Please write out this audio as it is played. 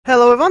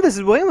Hello everyone, this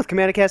is William with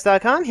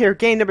CommanderCast.com, here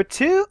game number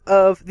 2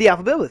 of the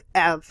Alpha build with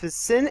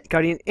Avacyn,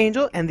 Guardian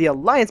Angel, and the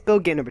Alliance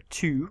build, game number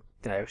 2.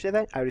 Did I already say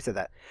that? I already said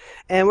that.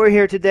 And we're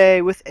here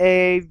today with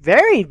a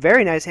very,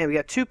 very nice hand. We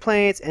got 2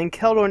 planes, and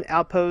Keldorn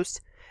Outpost,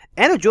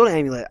 and a Jeweled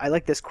Amulet. I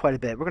like this quite a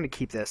bit. We're going to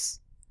keep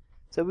this.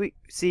 So we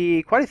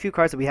see quite a few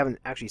cards that we haven't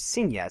actually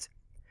seen yet.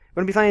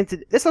 We're going to be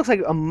playing this looks like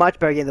a much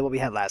better game than what we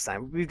had last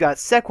time. We've got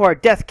Sequar,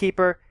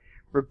 Deathkeeper,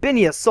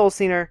 Rubinia, Soul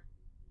Scener,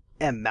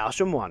 and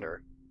Maelstrom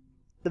Wanderer.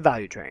 The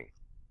value train.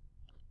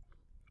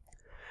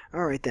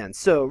 Alright then,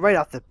 so right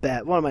off the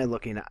bat, what am I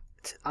looking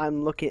at?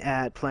 I'm looking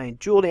at playing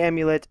Jeweled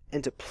Amulet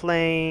into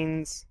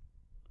planes.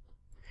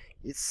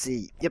 Let's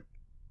see, yep.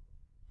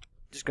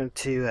 Just going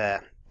to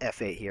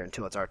F8 here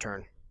until it's our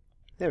turn.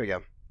 There we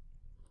go.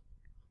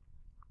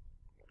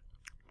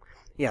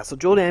 Yeah, so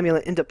Jeweled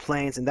Amulet into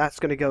planes, and that's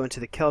going to go into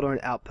the Keldorn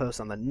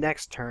Outpost on the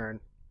next turn.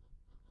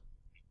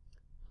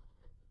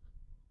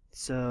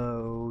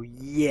 So,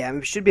 yeah,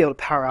 we should be able to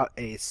power out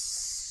a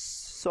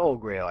Soul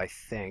Grail, I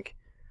think.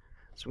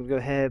 So we're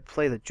going to go ahead,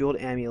 play the Jeweled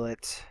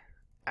Amulet,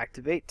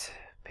 activate,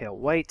 pale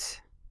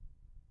white,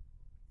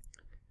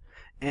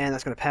 and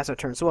that's going to pass our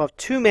turn. So we'll have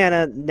 2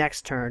 mana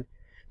next turn.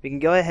 We can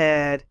go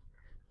ahead,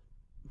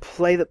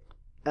 play the,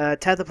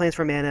 tap the planes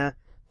for mana,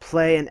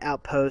 play an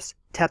Outpost,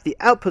 tap the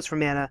Outpost for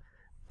mana,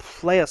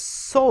 play a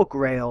Soul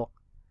Grail,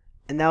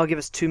 and that will give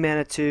us 2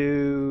 mana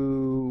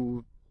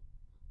to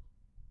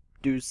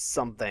do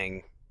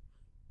something,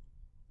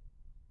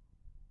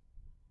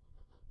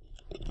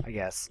 I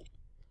guess.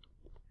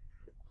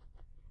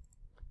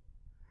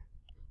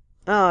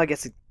 Oh, I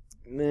guess I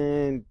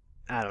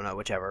don't know,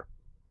 whichever.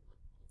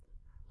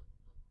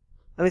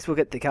 At least we'll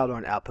get the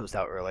Keldorn Outpost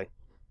out early.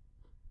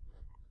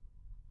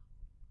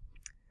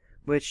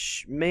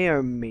 Which may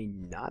or may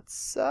not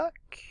suck.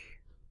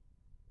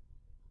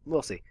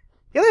 We'll see.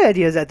 The other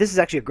idea is that this is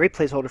actually a great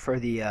placeholder for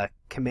the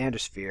Commander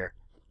Sphere,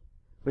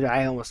 which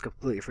I almost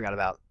completely forgot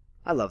about.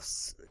 I love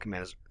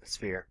Commander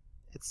Sphere.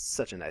 It's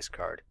such a nice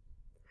card.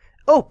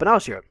 Oh, Banal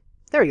Shiro.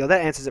 There we go.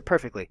 That answers it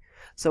perfectly.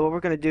 So what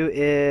we're going to do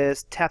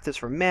is tap this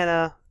for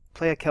mana,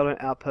 play a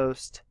Keldorn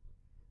Outpost,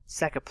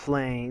 sack a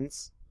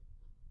planes.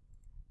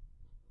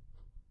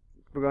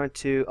 We're going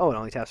to... Oh, it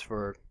only taps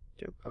for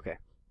 2. Okay.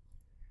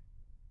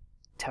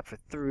 Tap for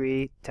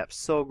 3, tap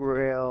Soul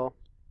Grail.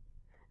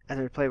 And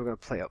then we're going to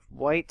play up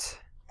white.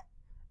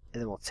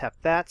 And then we'll tap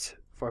that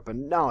for a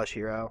Banal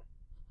Shiro.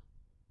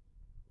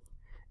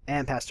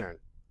 And pass turn.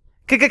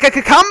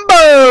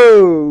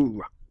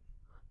 Combo!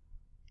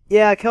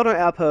 Yeah, Keldorn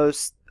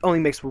Outpost only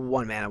makes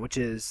 1 mana, which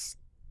is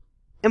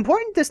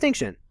important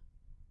distinction.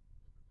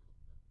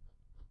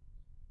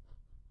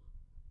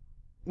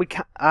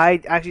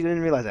 I actually didn't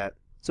realize that.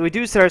 So we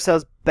do set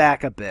ourselves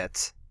back a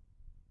bit.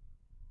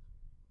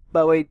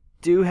 But we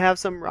do have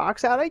some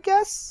rocks out, I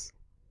guess?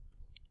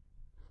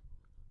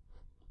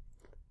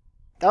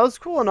 That was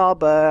cool and all,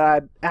 but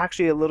I'm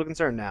actually a little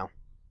concerned now.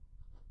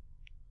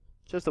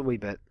 Just a wee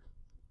bit.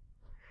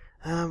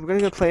 We're going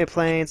to go play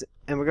planes,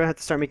 and we're going to have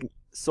to start making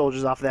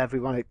soldiers off of that if we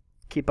want to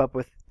keep up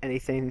with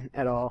anything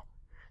at all.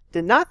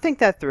 Did not think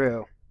that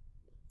through.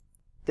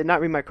 Did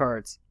not read my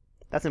cards.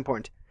 That's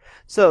important.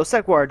 So,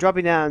 Sequar,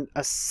 dropping down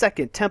a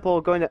second temple,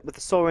 going up with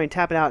the Soul Rain,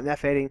 tapping out and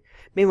F8ing.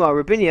 Meanwhile,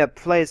 Rubinia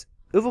plays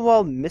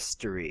Uvalwal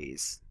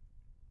Mysteries.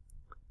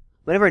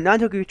 Whenever a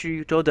non-token creature you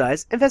control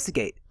dies,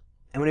 investigate.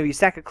 And whenever you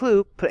sack a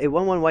clue, put a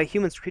 1/1 white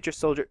human creature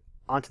soldier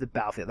onto the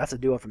battlefield. That's a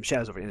duo from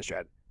Shadows over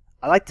Innistrad.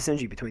 I like the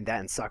synergy between that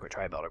and Sakura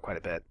Tri-Belter quite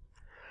a bit.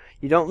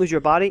 You don't lose your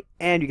body,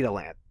 and you get a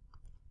land.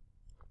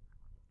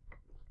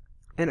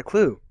 And a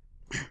clue.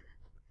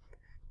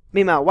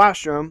 Meanwhile,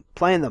 Wildstrom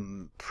playing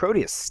the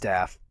Proteus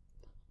Staff.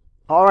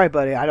 Alright,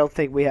 buddy, I don't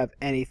think we have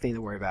anything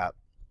to worry about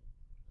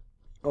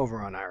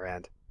over on our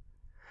end.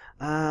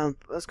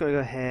 Let's go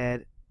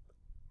ahead.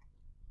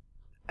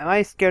 Am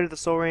I scared of the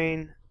Soul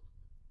Rain?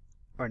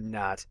 Or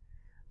not?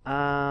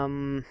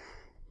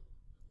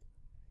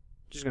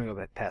 Just gonna go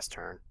back past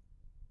turn.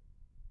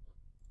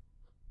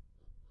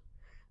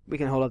 We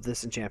can hold up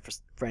this enchant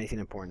for anything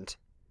important.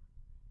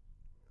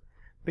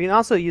 We can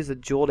also use the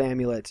Jeweled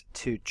Amulet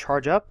to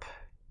charge up,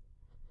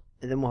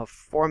 and then we'll have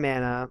 4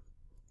 mana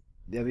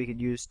that we could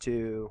use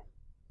to...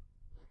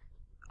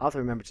 I'll have to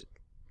remember to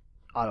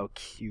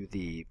auto-cue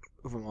the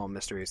Uvalwal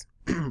Mysteries.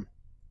 So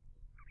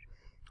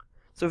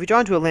if we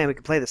draw into a land, we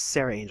can play the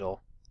Serra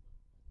Angel.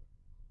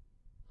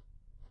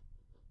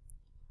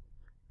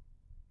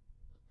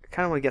 I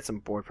kind of want to get some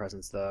board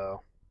presence,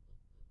 though.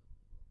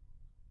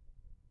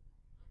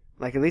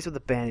 Like, at least with the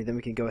Banny, then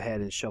we can go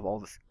ahead and shove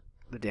all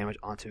the damage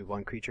onto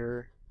 1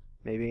 creature,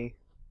 maybe.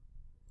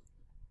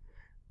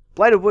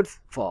 Blighted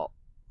Woodfall.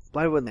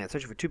 Blighted Woodland.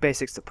 Searching for 2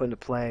 basics to put into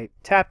play.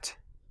 Tapped.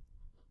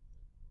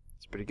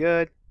 It's pretty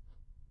good.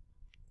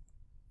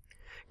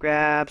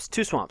 Grabs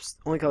 2 swamps.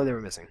 Only color they were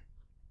missing.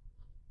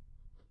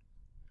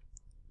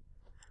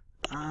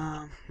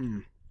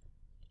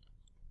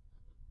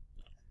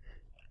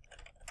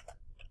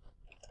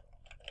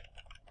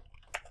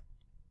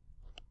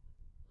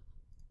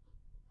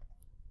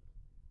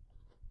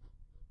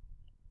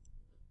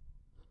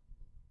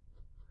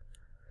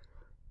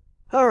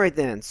 Alright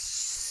then,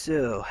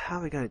 so how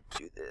are we going to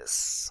do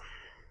this?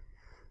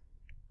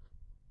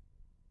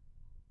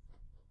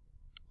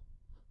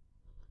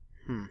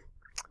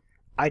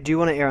 I do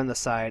want to err on the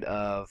side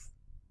of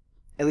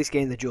at least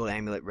getting the jeweled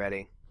amulet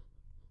ready.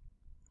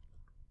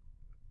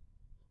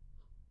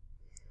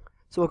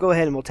 So we'll go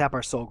ahead and we'll tap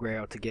our soul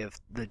grail to give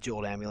the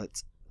jeweled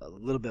amulets a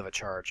little bit of a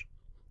charge.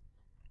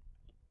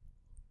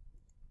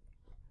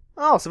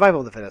 Oh,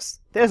 survival of the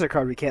fittest. There's a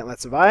card we can't let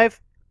survive.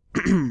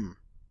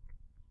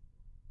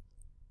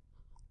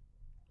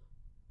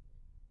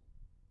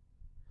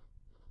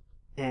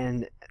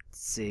 And let's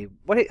see,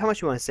 how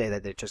much you want to say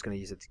that they're just going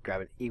to use it to grab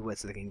an E-wit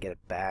so they can get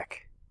it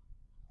back?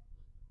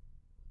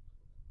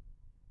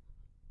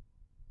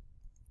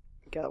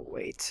 Gotta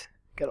wait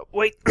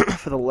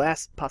for the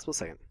last possible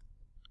second.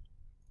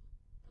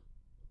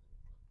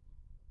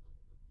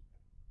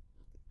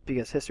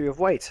 Because history of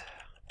white.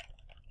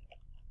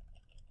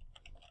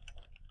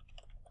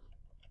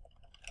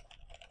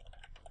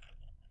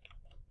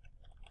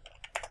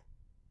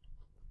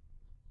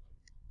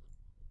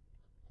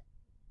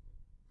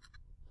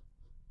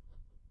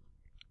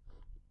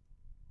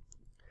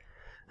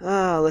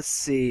 Let's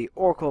see.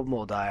 Oracle of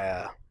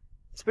Moldiah.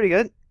 It's pretty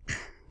good.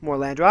 More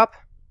land drop.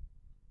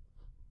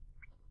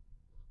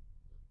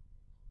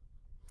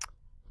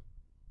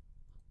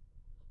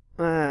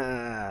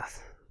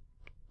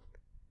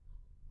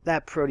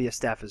 That Proteus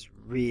staff is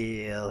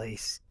really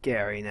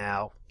scary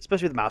now.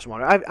 Especially with the Mouse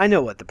Wander. I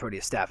know what the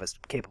Proteus staff is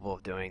capable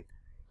of doing.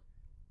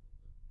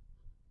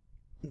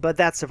 But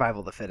that's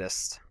survival of the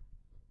fittest.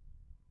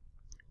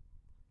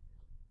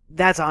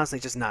 That's honestly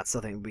just not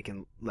something we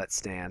can let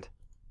stand.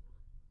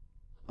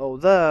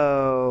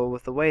 Although,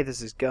 with the way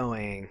this is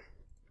going...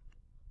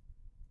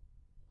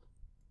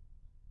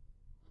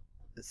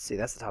 Let's see,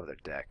 that's the top of their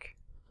deck.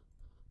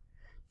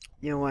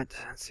 You know what?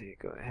 Let's see,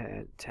 go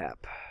ahead,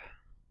 tap.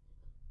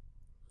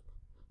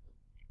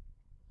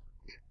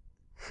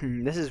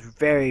 This is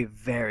very,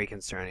 very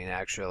concerning,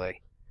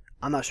 actually.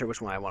 I'm not sure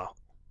which one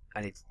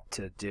I need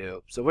to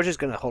do. So we're just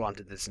going to hold on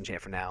to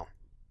Disenchant for now.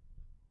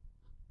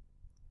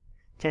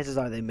 Chances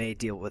are they may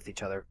deal with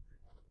each other.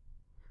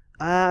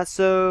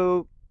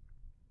 So...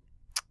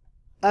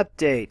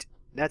 Update.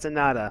 That's a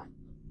nada.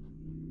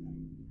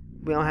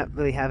 We don't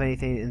really have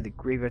anything in the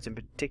graveyards in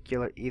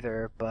particular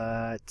either,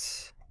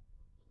 but...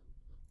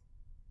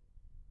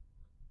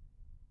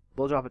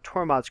 We'll drop a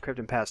Tormod's Crypt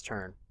and pass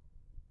turn.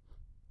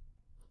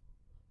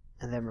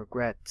 And then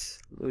regret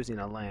losing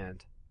a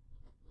land.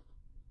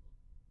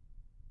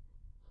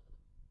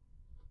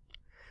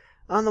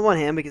 On the one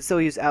hand, we can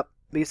still use a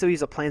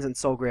Plains and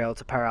Soul Grail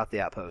to power out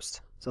the outpost.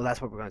 So that's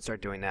what we're going to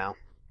start doing now.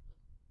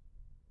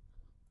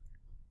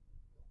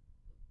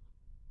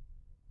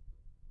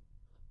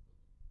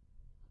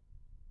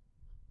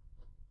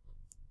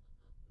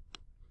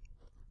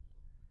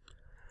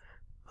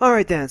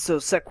 Alright then, so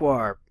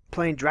Sequar,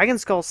 playing Dragon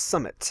Skull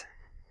Summit.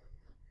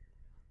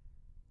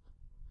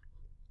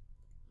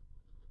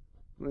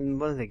 What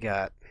do they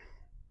got?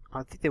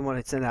 I think they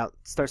want to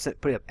start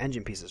putting up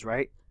engine pieces,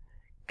 right?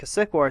 Because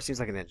Sequar seems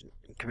like an engine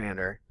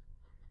commander.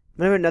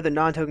 Whenever another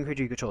non-token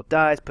creature you control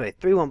dies, put a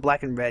 3/1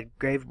 black and red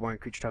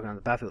Graveborn creature token on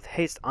the battlefield with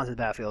haste onto the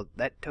battlefield.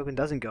 That token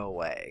doesn't go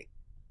away.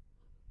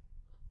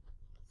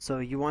 So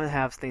you want to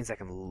have things that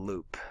can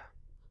loop.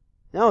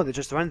 No, they're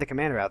just running the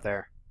commander out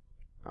there.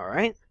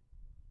 Alright.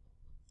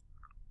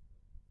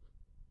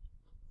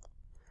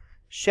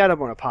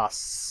 Shadowborn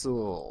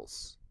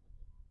Apostles.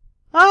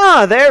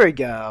 Ah, there we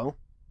go.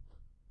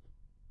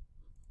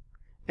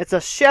 It's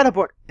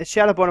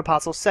Shadowborn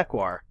Apostle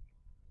Sequar.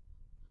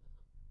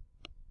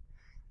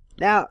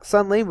 Now,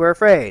 suddenly, we're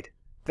afraid.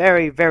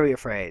 Very, very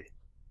afraid.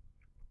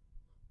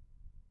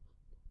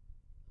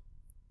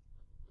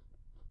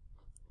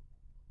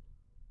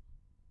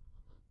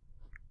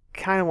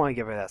 Kinda want to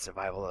get rid of that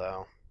survival,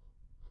 though.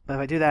 But if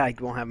I do that, I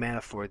won't have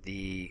mana for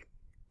the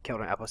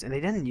Keldon Outpost, and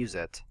they didn't use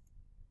it.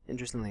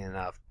 Interestingly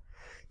enough.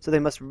 So they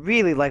must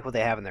really like what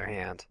they have in their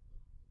hand.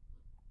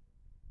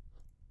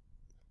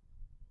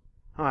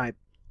 Alright,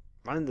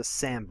 running the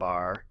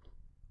Sandbar.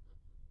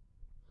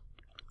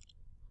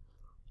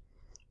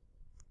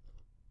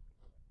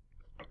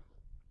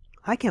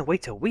 I can't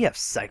wait till we have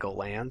Psycho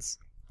lands.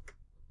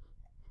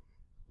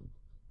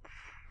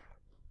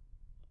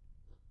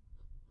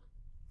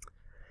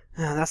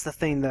 That's the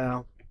thing,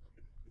 though.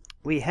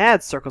 We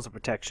had Circles of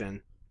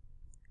Protection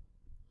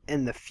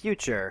in the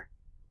future.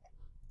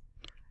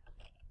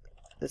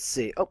 Let's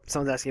see. Oh,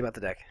 someone's asking about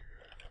the deck.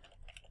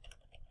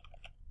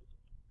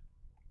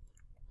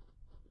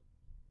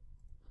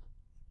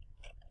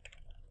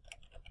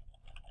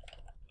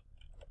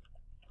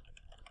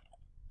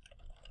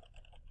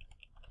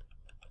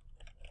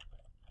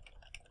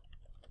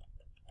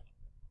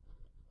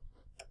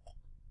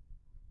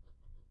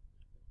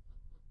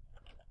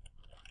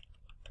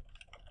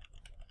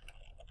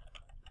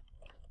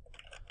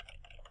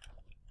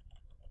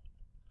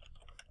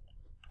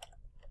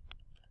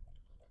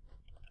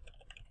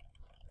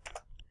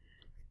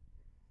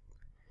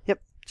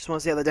 Just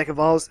want to see how the deck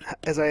evolves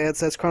as I had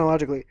says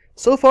chronologically.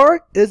 So far,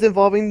 it is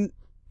evolving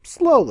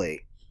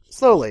slowly.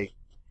 slowly.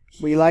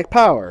 We lack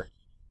power.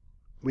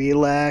 We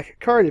lack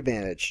card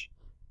advantage.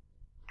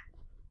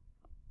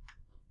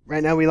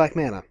 Right now we lack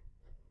mana.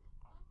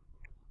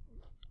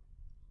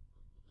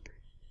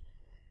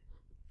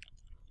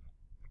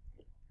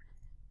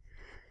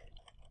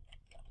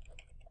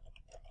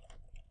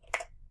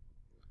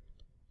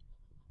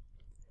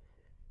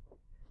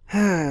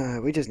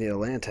 We just need a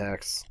land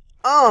tax.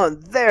 Oh,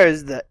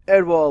 there's the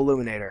Edwall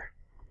Illuminator.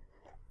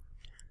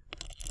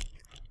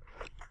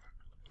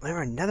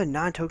 Whenever another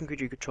non-token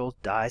creature you control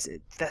dies,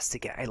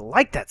 investigate. I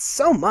like that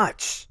so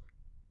much!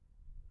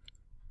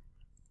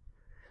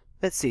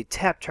 Let's see.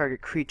 Tap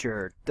target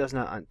creature does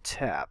not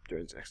untap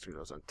during its next turn.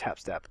 Goes on tap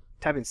step.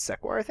 Tapping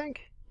Sequoia, I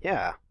think?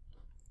 Yeah.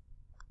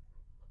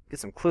 Get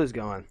some clues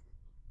going.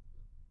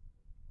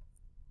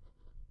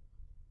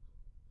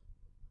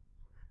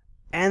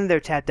 And they're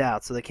tapped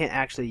out, so they can't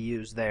actually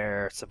use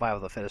their Survival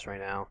of the Fittest right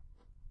now.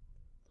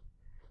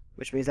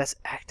 Which means this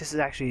is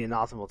actually an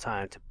optimal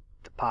time to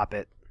pop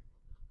it.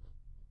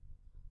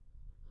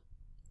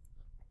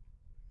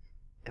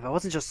 If I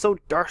wasn't just so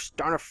darn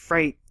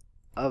afraid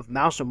of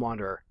Maelstrom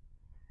Wanderer.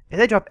 If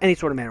they drop any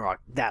sort of mana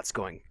rock, that's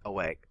going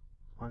away.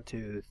 1,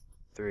 2,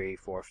 3,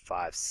 4,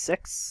 5,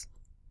 6.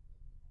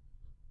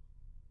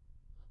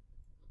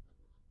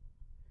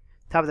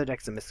 Top of their deck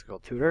is a Mystical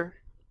Tutor.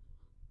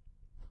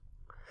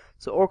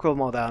 So Oracle of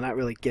Moldau not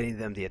really getting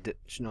them the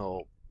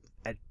additional,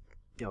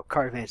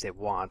 card advantage they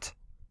want.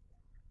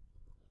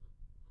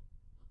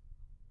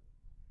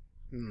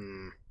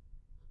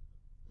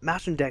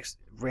 Maelstrom decks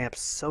ramp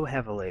so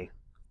heavily.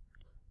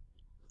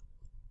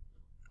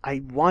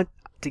 I want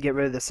to get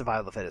rid of the Survival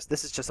of the Fittest.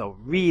 This is just a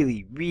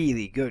really,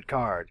 really good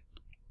card.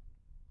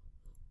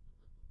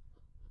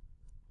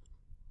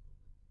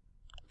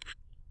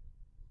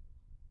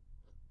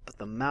 But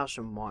the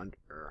Maelstrom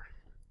Wanderer.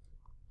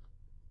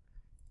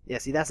 Yeah,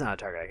 see, that's not a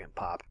target I can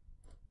pop.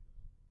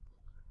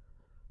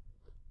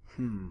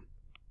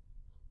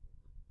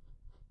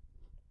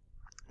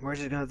 We're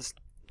just going to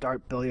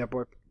start building up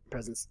board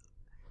presence.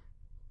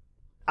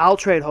 I'll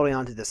trade holding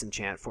on to this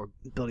enchant for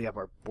building up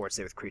our board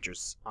state with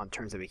creatures on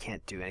turns that we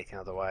can't do anything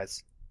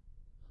otherwise.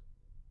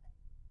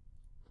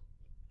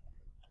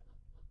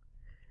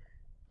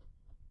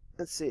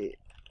 Let's see.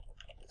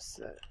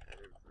 Set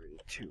every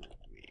 2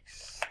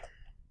 weeks.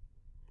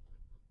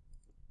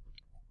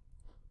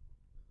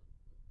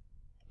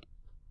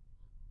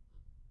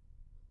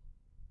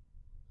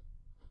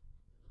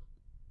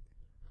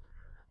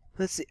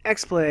 Let's see.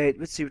 Exploit.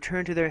 Let's see.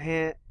 Return to their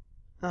hand.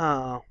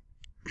 Oh.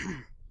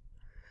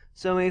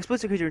 So when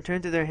exploits a creature,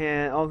 return to their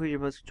hand. All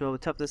creatures must control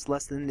with toughness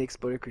less than the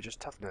exploited creature's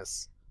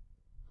toughness.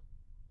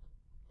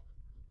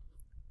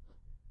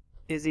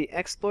 Is he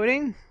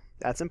exploiting?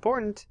 That's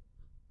important.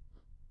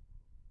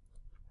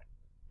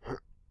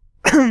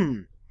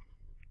 Is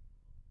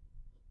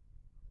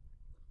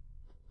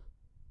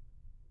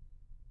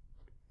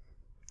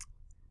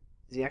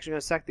he actually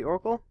going to sack the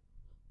Oracle?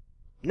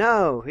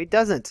 No, he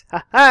doesn't.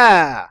 Ha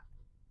ha!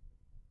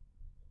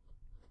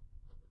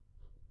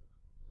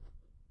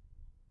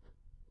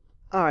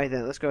 Alright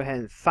then, let's go ahead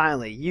and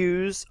finally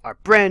use our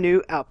brand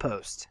new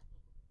outpost.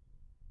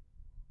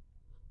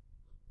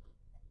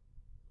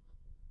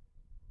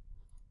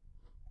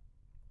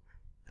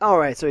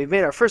 Alright, so we've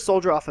made our first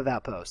soldier off of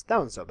outpost. That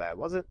wasn't so bad,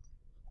 was it?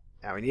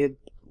 Now we need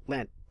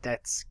land.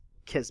 That's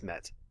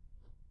Kismet.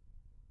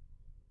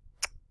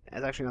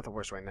 That's actually not the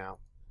worst right now.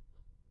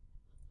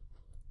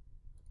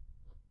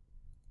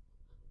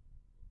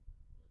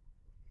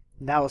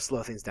 That will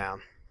slow things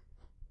down.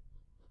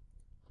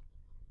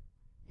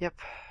 Yep.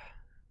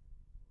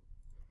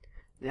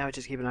 Now we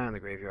just keep an eye on the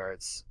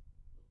graveyards.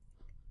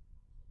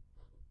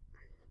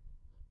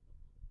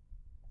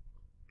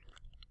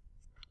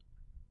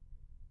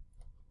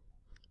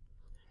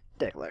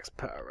 Deck lacks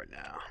power right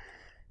now.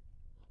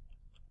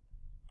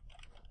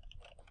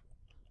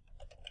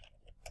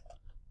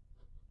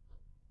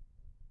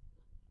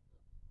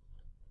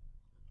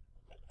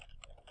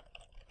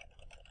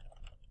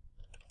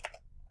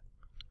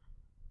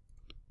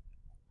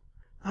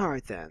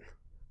 Alright then.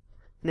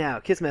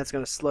 Now, Kismet's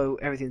going to slow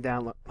everything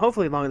down,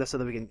 hopefully long enough so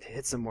that we can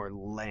hit some more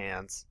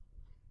lands.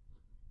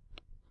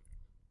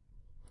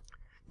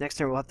 Next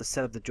turn we'll have to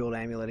set up the Jeweled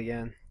Amulet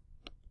again.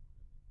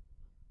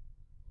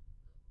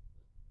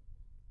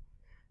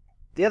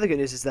 The other good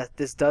news is that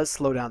this does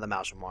slow down the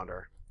Maelstrom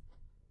Wanderer.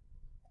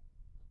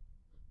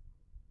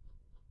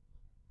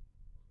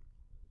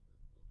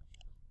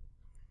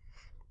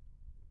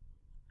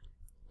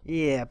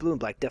 Yeah, blue and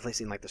black definitely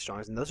seem like the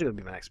strongest, and those are going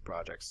to be my next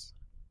projects.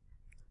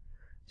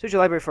 Search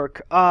your library for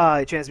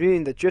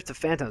transmuting the Drift of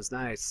Phantoms.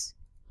 Nice.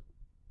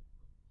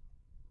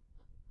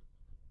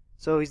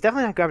 So he's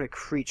definitely not grabbing a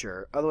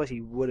creature. Otherwise, he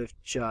would have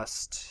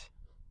just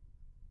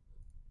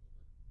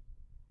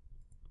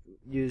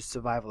used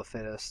Survival of the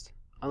Fittest.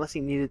 Unless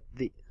he needed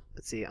the.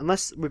 Let's see.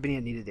 Unless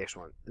Rubinia needed the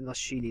extra one. Unless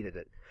she needed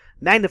it.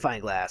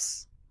 Magnifying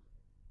Glass.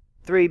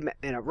 3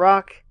 mana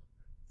rock.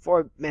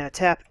 4 mana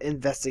tap.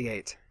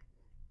 Investigate.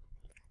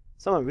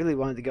 Someone really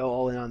wanted to go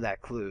all in on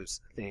that clues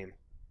theme.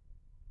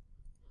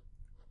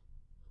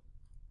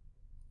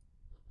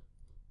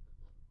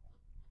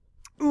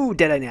 Ooh,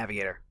 Deadeye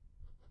Navigator.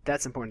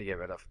 That's important to get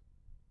rid of.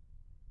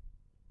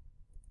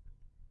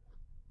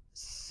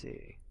 Let's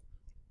see.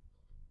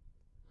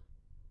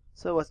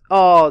 So what's...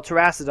 Oh,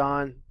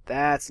 Terracodon.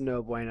 That's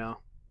no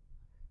bueno.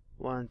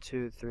 1,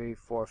 2, 3,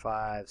 4,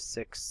 5,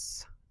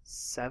 6,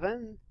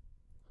 7.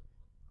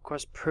 Of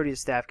course,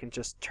 Proteus Staff can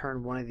just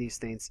turn one of these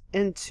things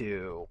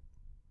into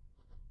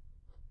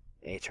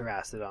a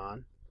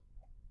Terracodon.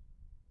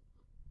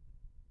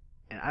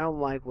 And I don't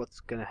like what's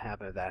going to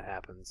happen if that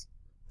happens.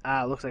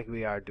 Ah, looks like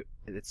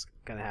it's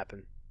going to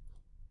happen.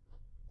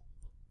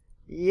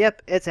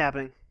 Yep, it's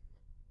happening.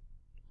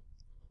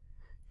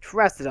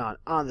 Terracodon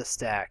on the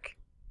stack.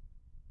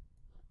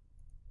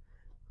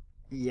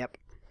 Yep.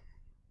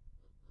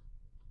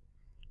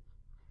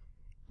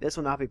 This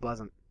will not be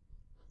pleasant.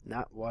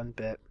 Not one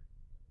bit.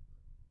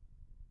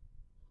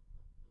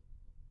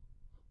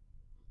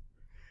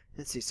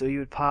 Let's see, so you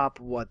would pop,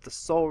 what, the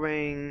Soul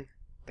Ring,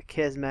 the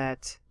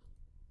Kismet.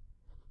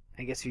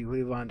 I guess if you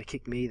really wanted to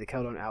kick me, the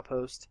Keldon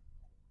Outpost.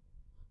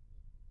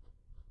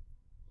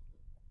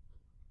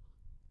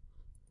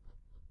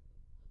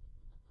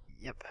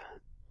 Yep.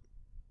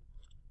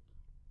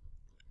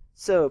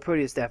 So,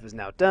 Proteus Staff is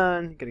now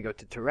done. Gonna go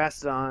to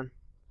Terracodon.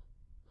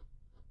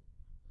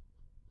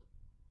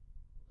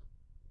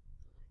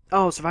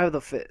 Oh, Survival of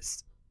the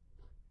Fist.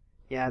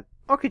 Yeah,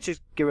 or could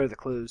just get rid of the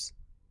clues.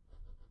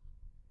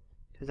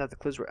 Turns out the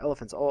clues were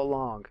elephants all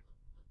along.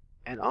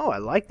 And oh, I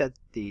like that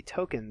the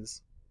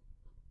tokens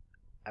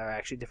are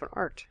actually different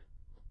art.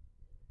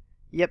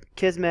 Yep,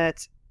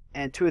 Kismet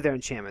and 2 of their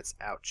enchantments.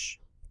 Ouch.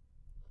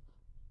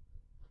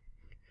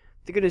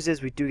 The good news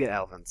is we do get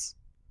elephants.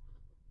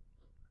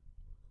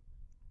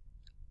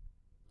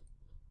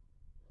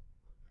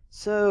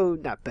 So,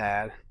 not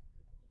bad.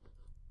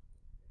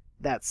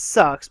 That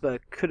sucks, but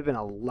it could have been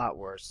a lot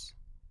worse.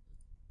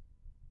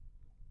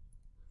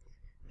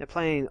 They're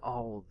playing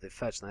all the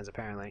fetch lands,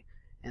 apparently.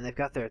 And they've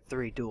got their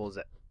 3 duels.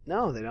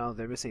 No, they don't.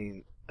 They're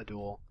missing a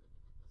duel.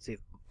 Let's see,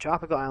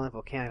 Tropical Island,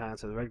 Volcanic Island,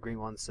 so the red-green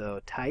one. So,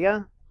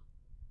 Taiga?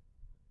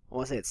 I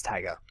want to say it's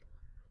Taiga.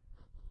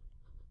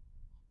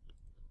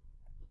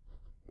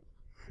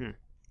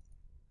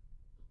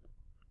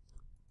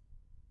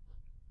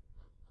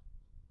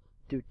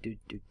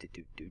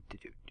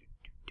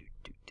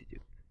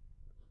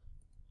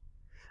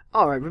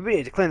 Alright,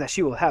 Ruby declaring that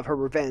she will have her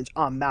revenge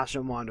on Master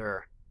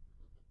Wanderer.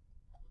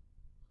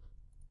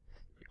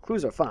 Your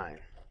clues are fine.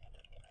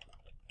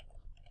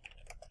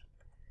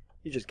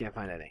 You just can't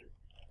find any.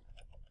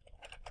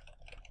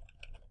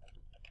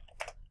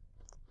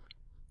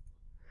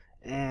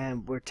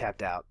 And we're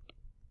tapped out.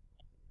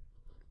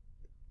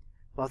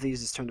 We'll have to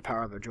use this turn to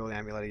power up a Jewel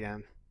Amulet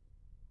again.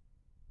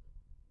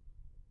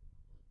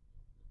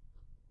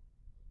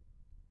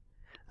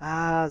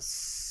 Let's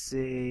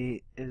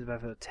see. Is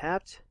Battlefield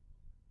tapped?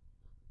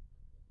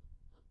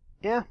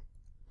 Yeah.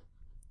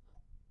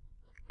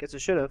 Guess it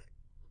should have.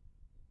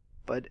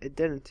 But it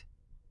didn't.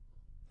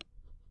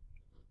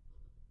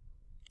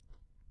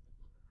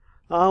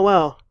 Oh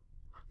well.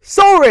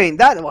 Soul Ring!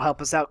 That will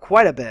help us out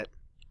quite a bit.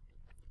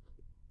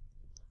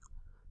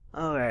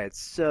 Alright,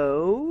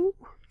 so...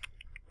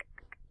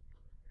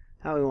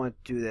 how do we want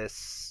to do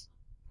this?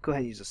 Go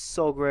ahead and use a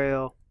Soul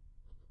Grail.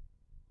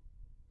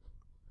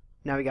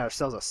 Now we got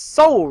ourselves a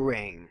Soul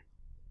Ring.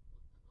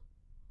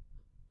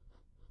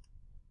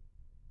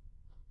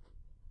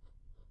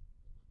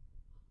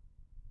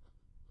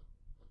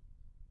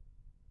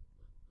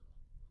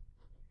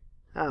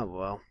 Oh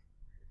well.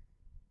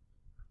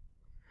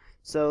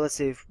 So let's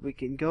see if we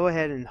can go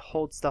ahead and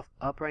hold stuff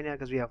up right now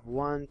because we have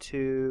 1,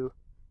 2,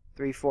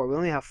 3, 4. We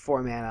only have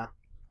 4 mana.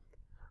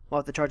 We'll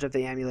have to charge up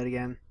the amulet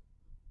again.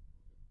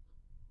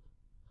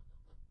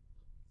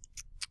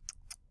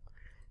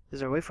 Is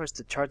there a way for us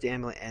to charge the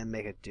amulet and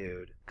make a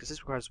dude? Because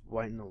this requires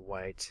white and a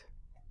white.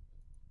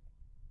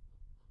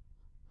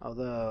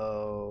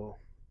 Although...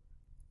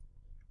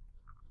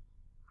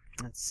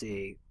 let's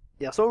see.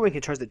 Yeah, so we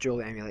can charge the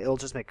jewel amulet. It'll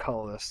just make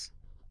colorless.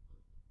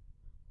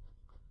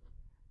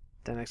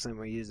 The next time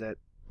we use it.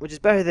 Which is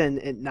better than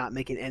it not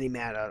making any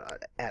mana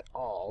at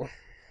all.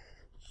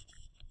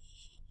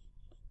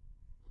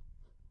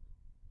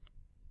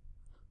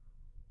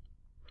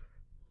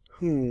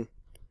 Of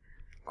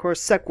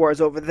course, Sekwar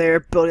is over there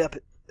building up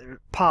their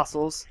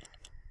apostles.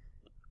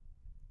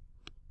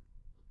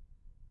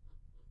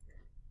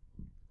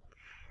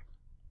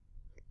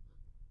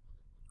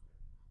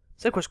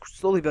 Sekwar's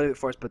slowly building it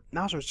for us, but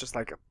Maelstrom's just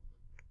like as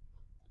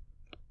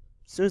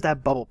soon as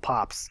that bubble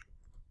pops,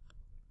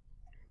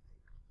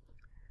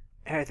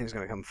 everything's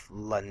gonna come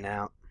flooding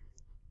out.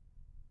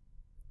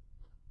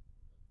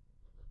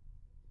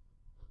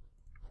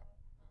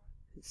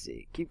 Let's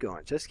see, keep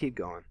going, just keep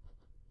going.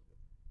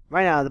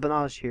 Right now, the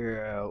Banalish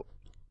Hero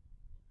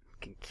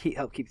can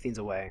help keep things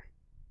away.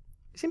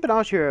 We've seen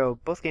Banalish Hero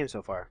both games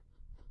so far.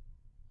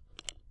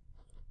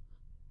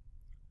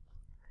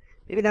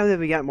 Maybe now that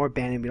we got more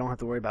banding, we don't have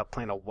to worry about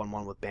playing a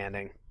 1-1 with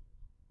banding.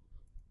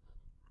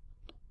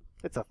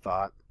 It's a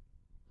thought.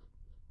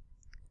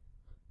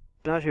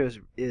 Banalish Hero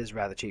is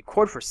rather cheap.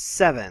 Cord for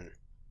 7.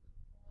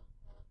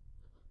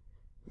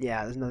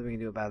 Yeah, there's nothing we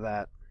can do about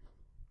that.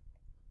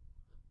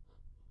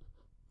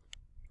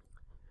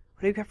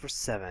 What do you got for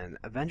 7?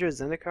 Avenger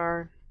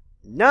Zendikar?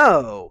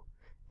 No!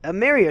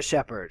 Emiria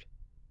Shepherd.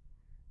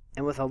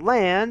 And with a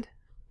land,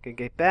 can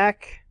get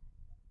back.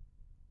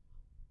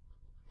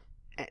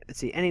 Let's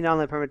see, any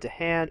non-land permanent to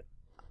hand.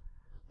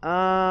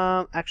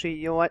 Actually,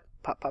 you know what?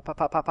 Pop, pop, pop,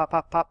 pop, pop, pop,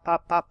 pop, pop,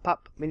 pop, pop,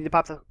 pop. We need to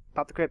pop the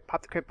crypt,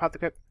 pop the crypt, pop the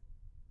crypt.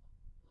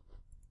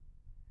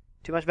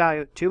 Too much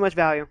value, too much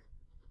value.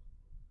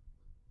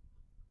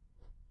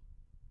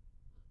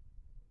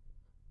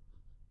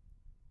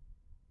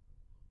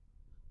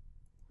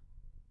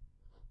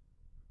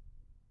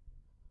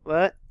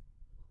 What?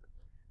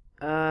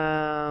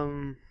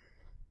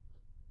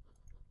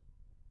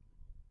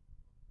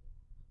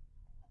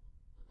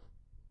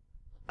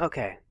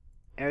 Okay.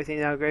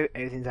 Everything's out of grave,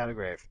 everything's out of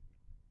grave.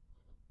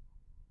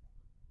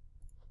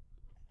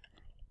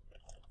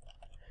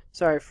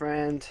 Sorry,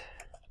 friend.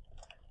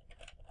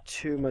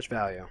 Too much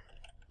value.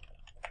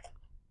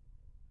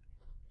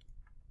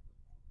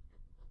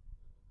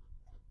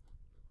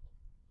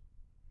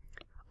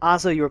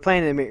 Also, you were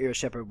playing an Emiria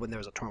Shepherd when there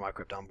was a Tormod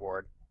Crypt on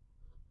board.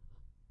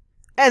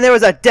 And there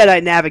was a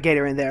Deadite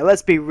Navigator in there.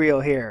 Let's be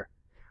real here.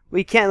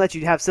 We can't let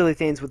you have silly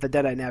things with the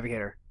Deadite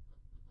Navigator.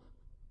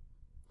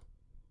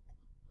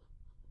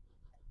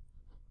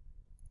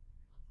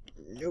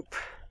 Nope.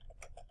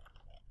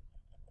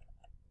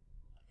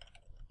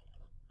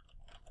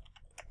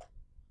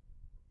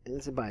 And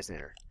it's a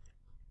bystander.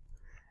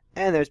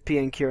 And there's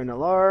PN Kira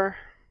Nalar.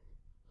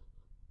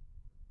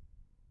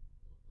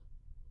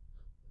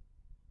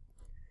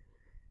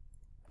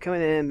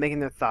 Coming in, making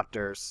their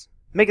Thopters.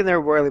 Making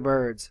their whirly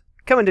birds.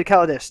 Coming to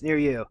Kaladesh, near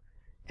you.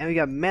 And we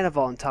got Manival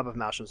on top of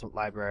Malcolm's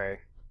library.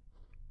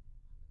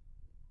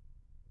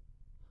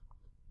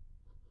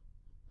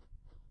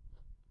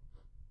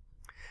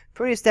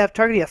 Proteus staff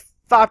targeting a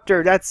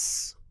Thopter.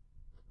 That's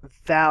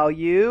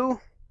value.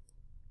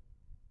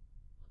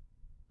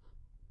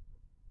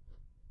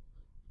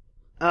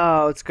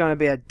 Oh, it's going to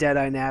be a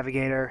Deadeye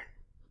Navigator.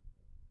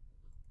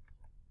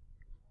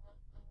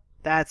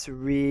 That's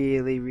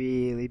really,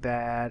 really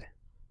bad.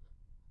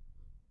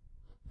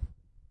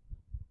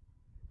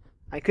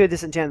 I could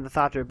disenchant the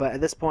Thopter, but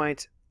at this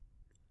point,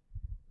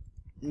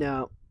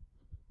 no.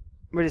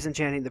 We're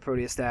disenchanting the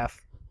Proteus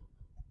staff.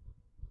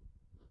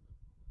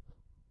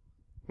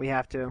 We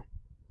have to.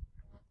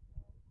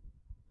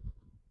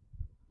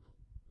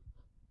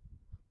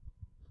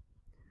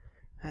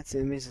 It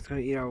means it's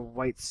going to eat our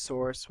white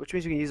source, which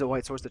means we can use a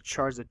white source to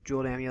charge the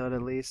jeweled amulet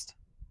at least.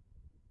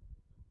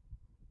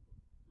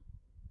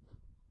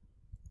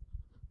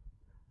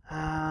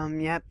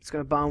 Yep, it's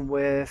going to bond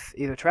with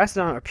either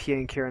Terastodon or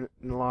PN Kira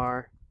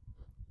Nalar.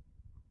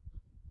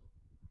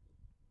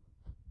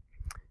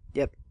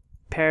 Yep,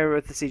 pair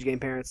with the Siege Game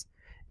Parents.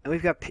 And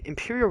we've got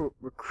Imperial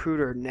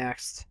Recruiter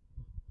next.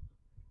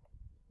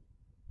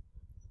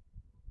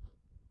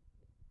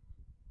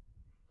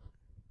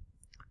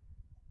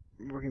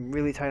 Working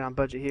really tight on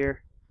budget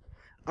here.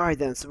 Alright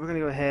then, so we're going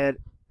to go ahead,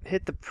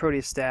 hit the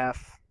Proteus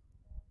staff.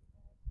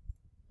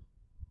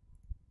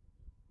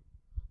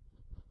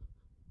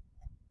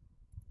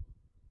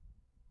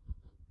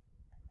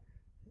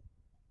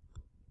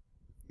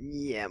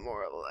 Yeah,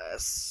 more or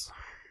less.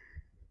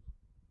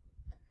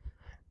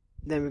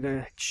 Then we're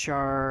going to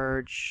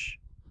charge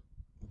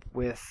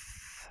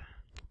with...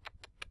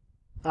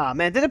 Ah,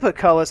 man, did it put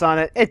colorless on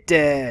it? It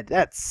did.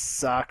 That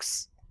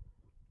sucks.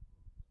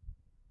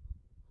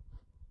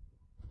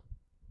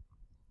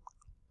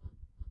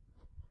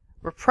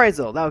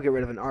 Reprisal. That'll get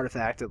rid of an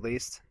artifact, at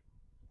least.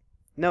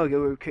 No,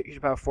 you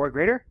should power 4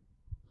 greater?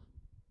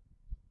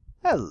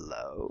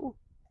 Hello.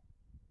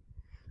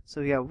 So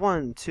we got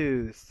 1,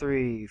 2,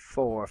 3,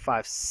 4,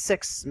 5,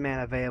 6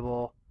 mana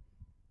available.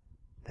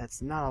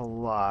 That's not a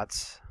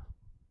lot.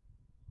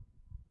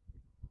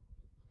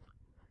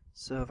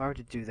 So if I were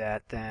to do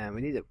that, then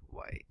we need it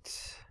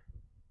white.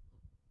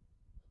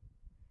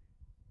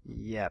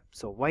 Yep,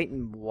 so white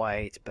and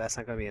white, but that's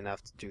not going to be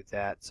enough to do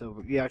that.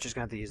 So we are just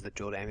going to have to use the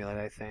jeweled amulet,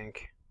 I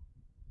think.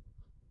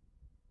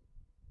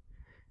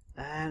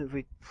 And if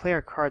we play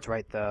our cards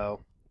right,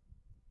 though,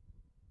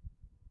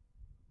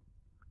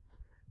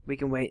 we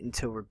can wait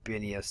until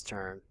Rabinia's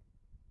turn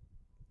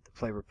to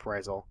play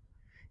Reprisal.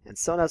 And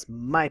someone else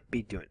might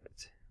be doing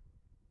it.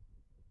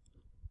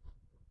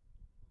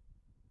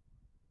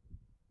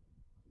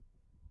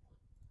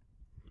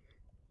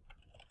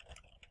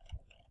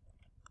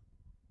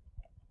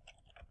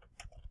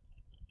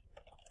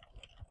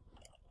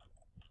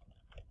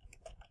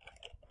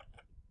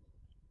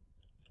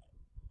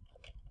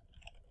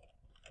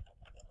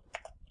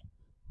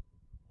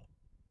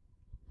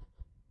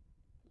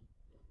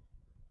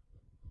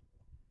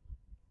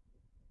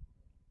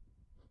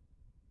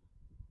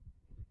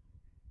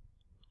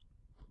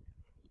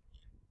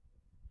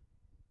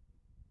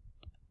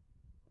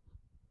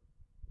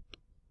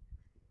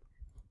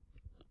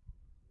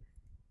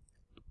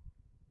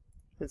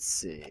 Let's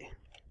see.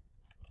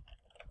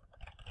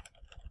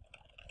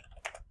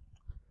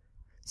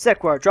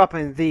 Sequar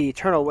dropping the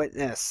Eternal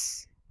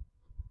Witness.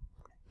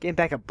 Getting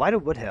back up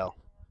Blighted Woodhill.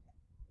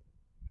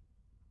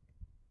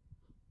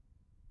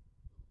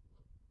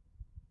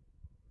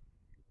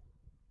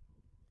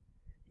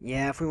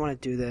 Yeah, if we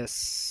want to do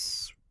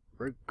this,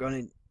 we're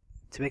going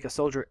to make a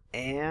soldier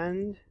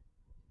and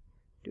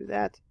do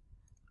that.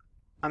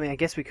 I mean, I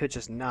guess we could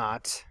just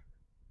not.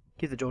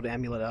 Keep the Jeweled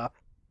Amulet up.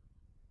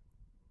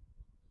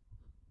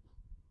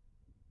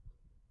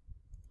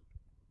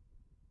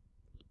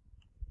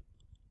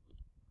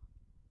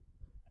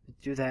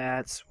 Do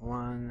that.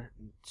 1,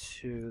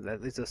 2.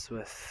 That leaves us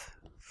with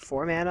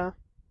 4 mana.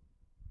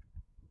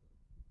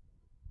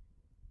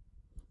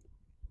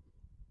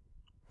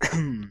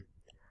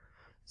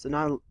 So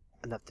not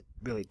enough to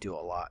really do a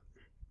lot.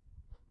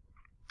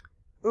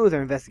 Ooh,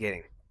 they're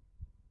investigating.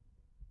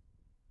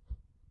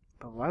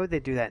 But why would they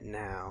do that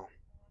now?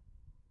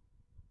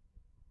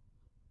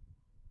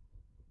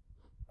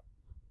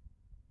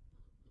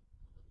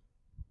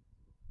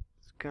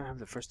 It's gonna have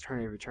the first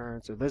turn of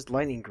return. So there's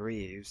Lightning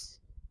Greaves.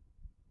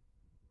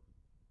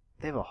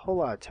 They have a whole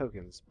lot of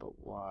tokens, but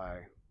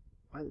why?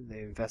 Why are they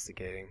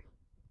investigating?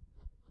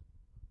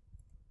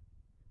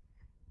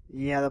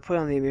 Yeah, they'll put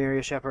on the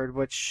Emiria Shepherd,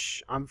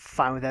 which I'm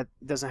fine with that.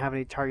 It doesn't have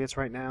any targets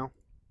right now.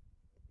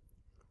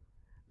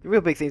 The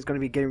real big thing is going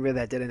to be getting rid of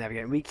that Dead End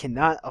Navigator. We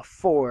cannot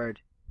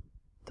afford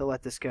to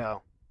let this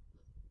go.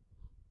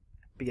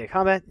 Begin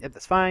combat. Yep,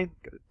 that's fine.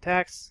 Go to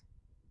attacks.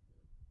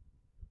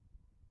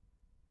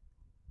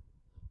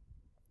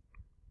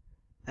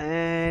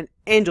 And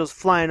Angel's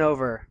flying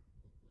over.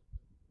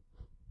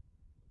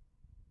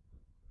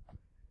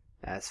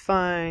 That's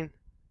fine.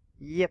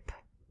 Yep.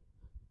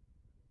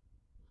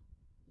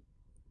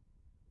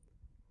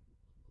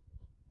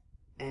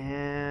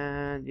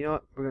 And you know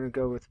what? We're going to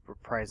go with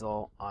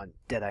Reprisal on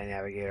Deadeye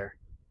Navigator.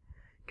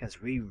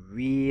 Because we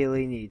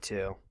really need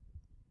to.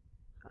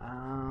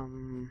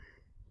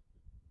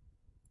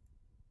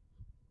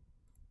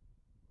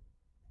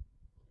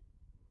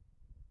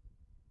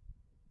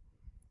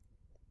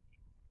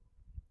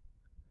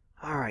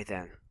 Alright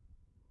then.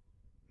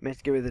 Managed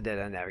to get rid of the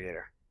Deadeye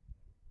Navigator.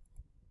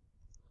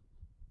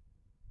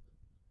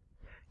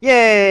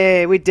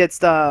 Yay! We did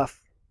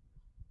stuff!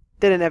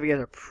 Deadeye Navigator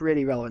is a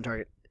pretty relevant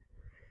target.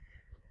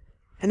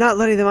 And not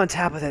letting them on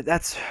tap with it,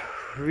 that's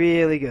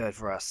really good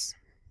for us.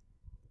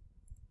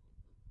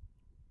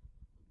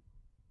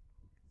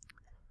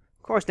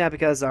 Of course, now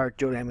because our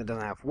Jeweled Amulet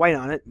doesn't have white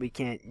on it, we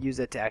can't use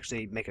it to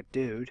actually make a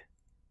dude.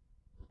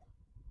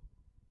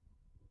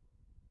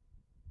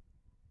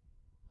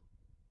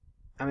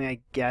 I mean, I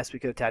guess we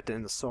could have tapped it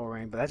in the Soul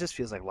Ring, but that just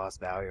feels like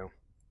lost value.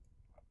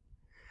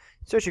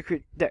 Search your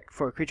deck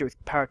for a creature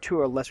with power 2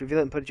 or less, reveal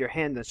it and put it to your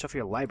hand, then shuffle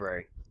your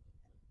library.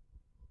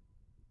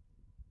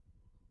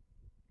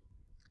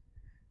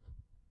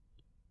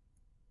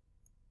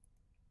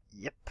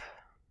 Yep.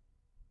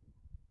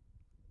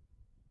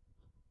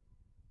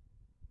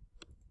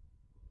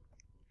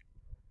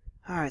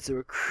 Alright, so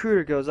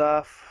Recruiter goes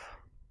off.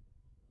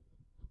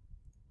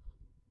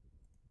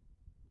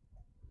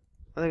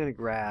 What are they going to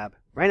grab?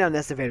 Right now,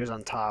 Nest Invader's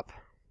on top.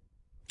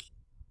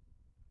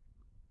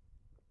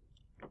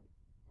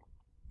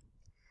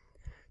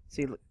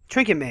 See, look,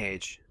 Trinket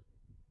Mage.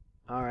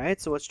 Alright,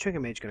 so what's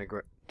Trinket Mage going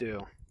to do?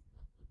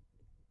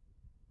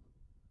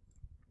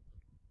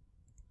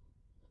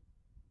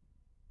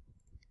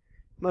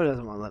 Mo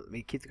doesn't want to let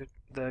me keep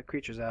the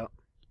creatures out.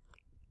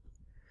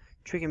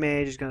 Trinket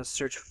Mage is going to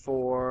search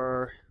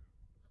for...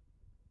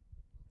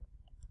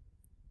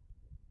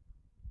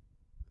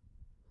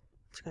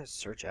 It's going to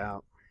search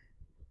out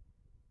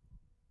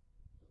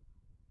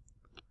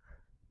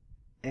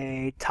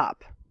a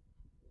top.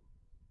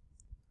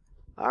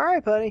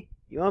 Alright, buddy.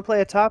 You want to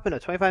play a top in a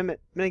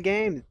 25-minute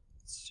game?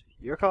 It's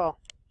your call.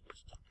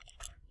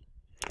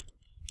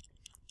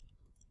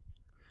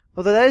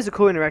 Although that is a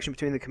cool interaction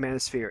between the Commander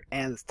Sphere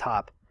and the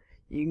top.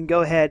 You can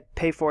go ahead,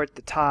 pay for it at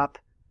the top,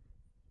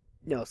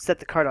 set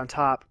the card on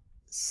top,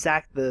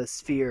 sack the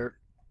sphere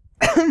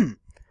to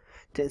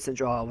instant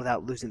draw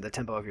without losing the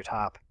tempo of your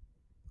top.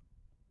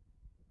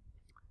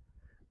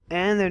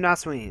 And they're not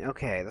swinging.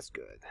 Okay, that's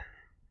good.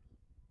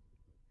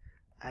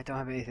 I don't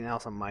have anything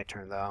else on my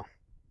turn, though.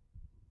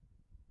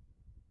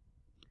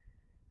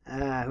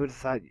 Who'd have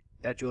thought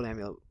that Jeweled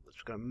Amulet was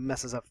going to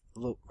mess us up a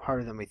little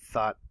harder than we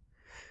thought.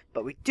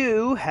 But we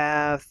do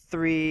have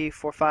 3,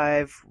 4,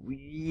 5.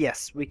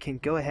 Yes, we can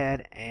go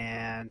ahead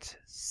and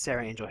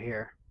Sarah Angel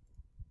here.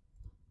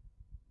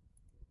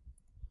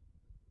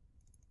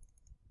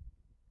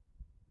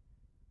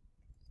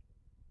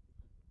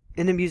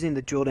 And I'm using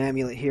the Jeweled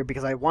Amulet here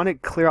because I want to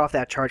clear off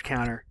that charge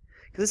counter.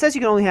 Because it says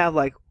you can only have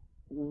like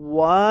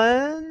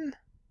 1.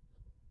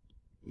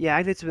 Yeah,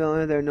 active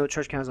civilian. There are no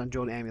charge counters on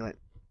Jeweled Amulet.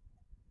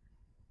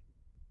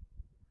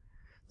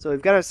 So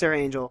we've got our Sarah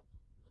Angel.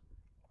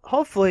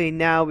 Hopefully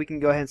now we can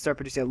go ahead and start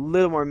producing a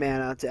little more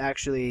mana to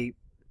actually,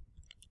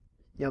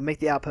 make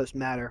the outpost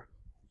matter.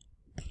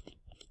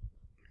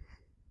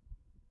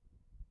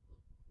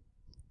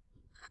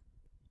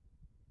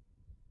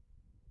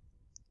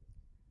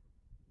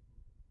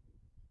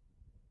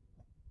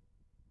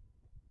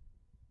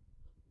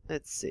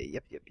 Let's see.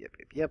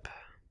 Yep.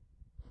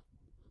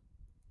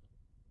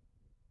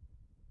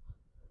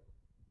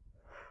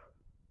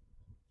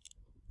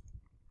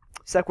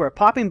 Except we're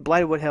popping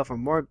Blighted Woodhill for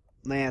more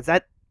lands.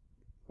 That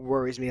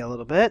worries me a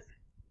little bit.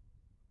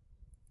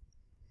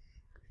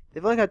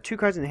 They've only got 2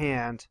 cards in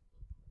hand.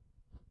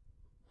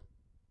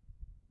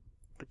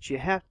 But you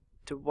have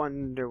to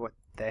wonder what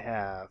they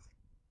have.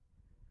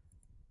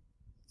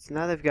 So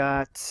now they've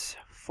got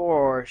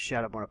 4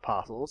 Shadowborn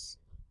Apostles.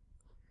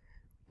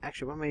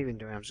 Actually, what am I even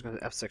doing? I'm just going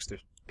to F6 through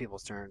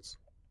people's turns.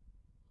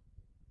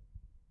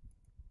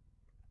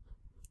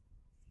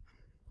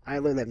 I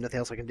literally have nothing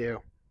else I can do.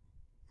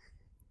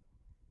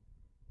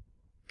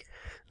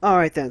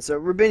 Alright then, so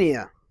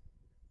Rubinia.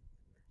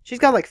 She's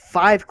got like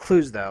 5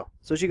 clues though.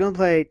 So is she going to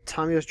play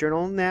Tamio's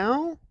Journal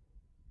now?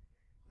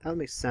 That would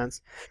make sense.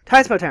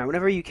 Tide Spell Timer.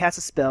 Whenever you cast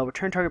a spell,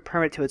 return target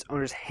permanent to its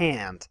owner's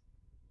hand.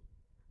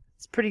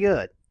 It's pretty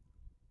good.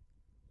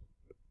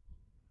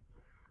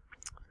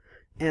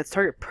 And it's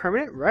target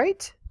permanent,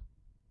 right?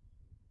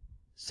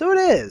 So it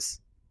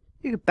is.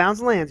 You can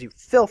bounce lands, you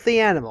filthy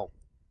animal.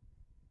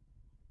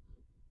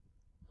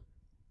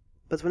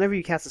 But whenever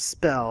you cast a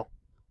spell,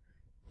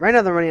 right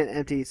now they're running on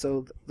empty,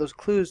 so those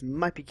clues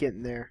might be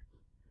getting there.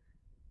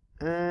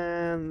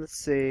 And let's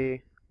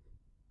see.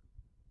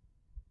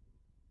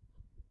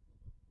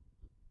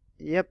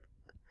 Yep.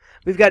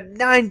 We've got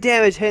 9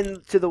 damage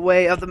hidden to the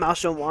way of the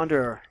Maelstrom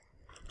Wanderer.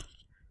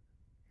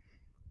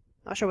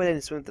 Not sure why they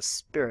didn't swing with the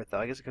Spirit, though.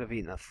 I guess it could have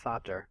eaten a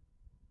Thopter.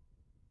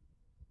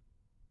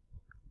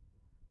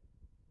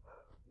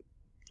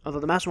 Although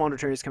the Maelstrom Wanderer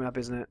turn is coming up,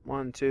 isn't it?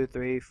 1, 2,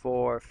 3,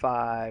 4,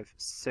 5,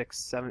 6,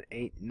 7,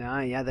 8,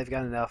 9. Yeah, they've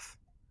got enough.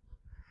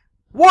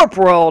 Warp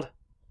World!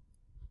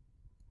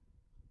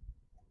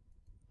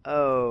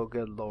 Oh,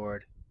 good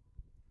lord.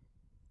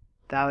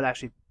 That would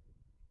actually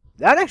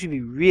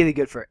be really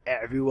good for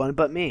everyone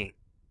but me.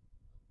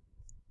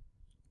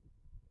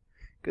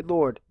 Good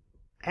lord.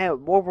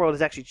 And Warp World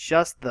is actually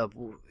just the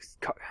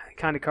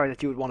kind of card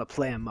that you would want to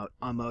play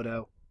on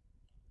Moto.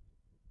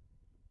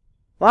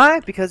 Why?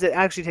 Because it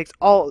actually takes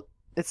all...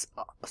 It's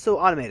so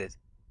automated.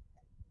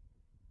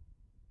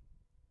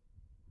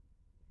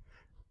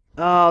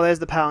 Oh, there's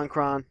the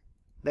Palinchron.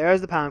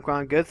 There's the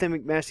Palinchron. Good thing we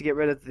managed to get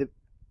rid of the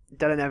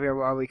Data Navigator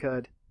while we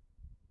could.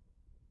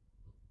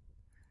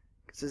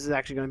 Because this is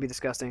actually going to be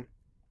disgusting.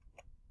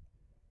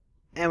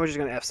 And we're just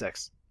going to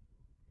F6.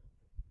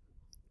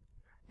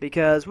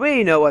 Because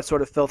we know what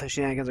sort of filthy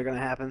shenanigans are going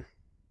to happen.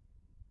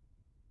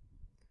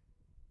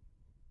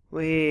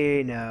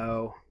 We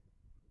know.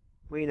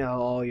 We know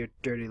all your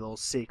dirty little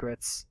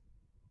secrets.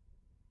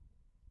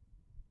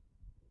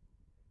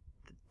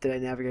 Did I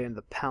navigate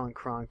into the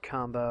Palinchron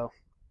combo?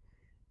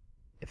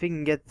 If he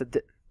can get the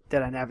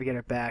Did I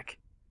Navigator back,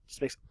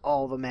 just makes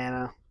all the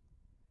mana.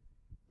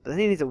 But then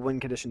he needs a win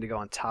condition to go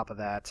on top of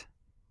that.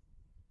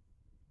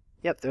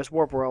 Yep, there's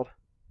Warp World.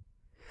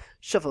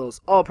 Shuffles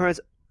all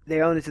permanents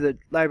they own into the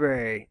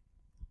library.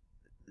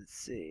 Let's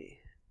see.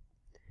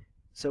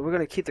 So we're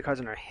going to keep the cards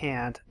in our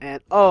hand,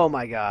 and oh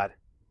my god.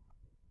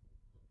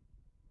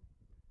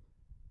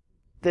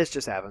 This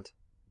just happened.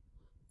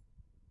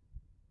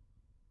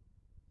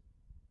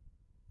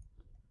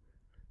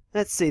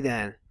 Let's see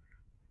then.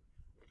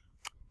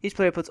 Each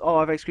player puts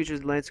all Avacyn creatures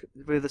and lands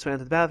revealed this way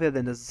onto the battlefield,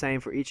 then does the same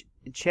for each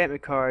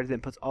enchantment card,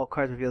 then puts all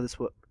cards revealed this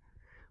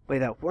way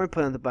that weren't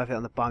put on the battlefield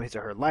on the bottom of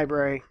her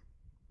library.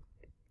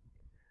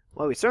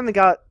 Well, we certainly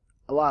got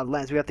a lot of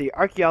lands. We got the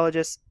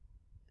Archaeologist,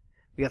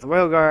 we got the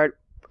Royal Guard,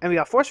 and we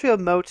got Force Field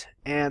Moat,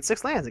 and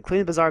 6 lands,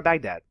 including Bazaar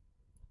Baghdad.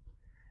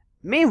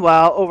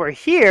 Meanwhile, over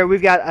here,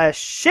 we've got a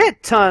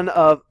shit ton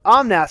of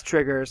Omnath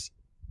triggers.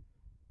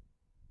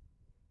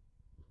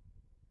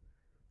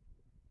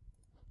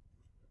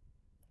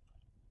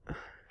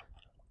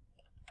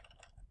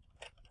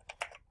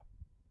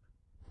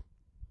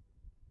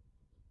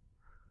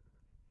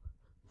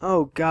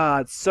 Oh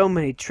god, so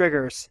many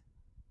triggers.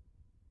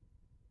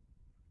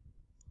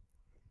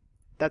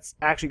 That's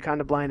actually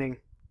kind of blinding.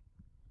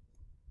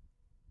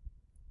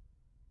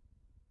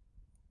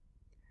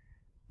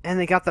 And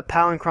they got the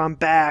Palinchron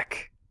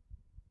back.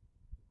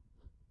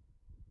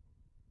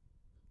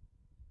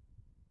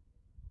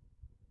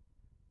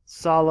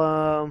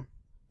 Solemn.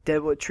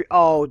 Deadwood Tree.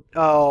 Oh,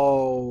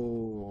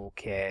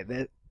 okay.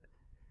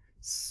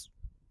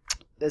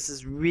 This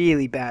is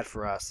really bad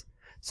for us.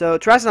 So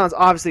Terrasodon's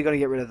obviously going to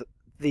get rid of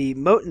the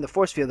moat and the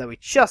force field that we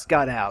just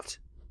got out.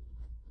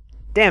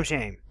 Damn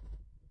shame.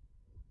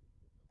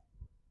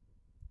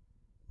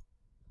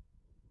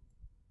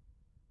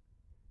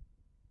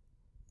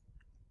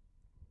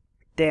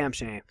 Damn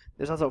shame.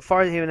 There's also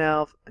Farhaven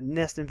Elf, a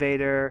Nest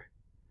Invader,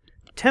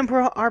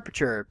 Temporal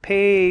Arbitrator.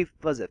 Pay,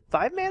 was it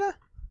 5 mana? Let's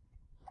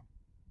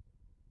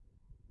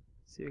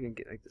see if we can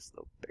get like this a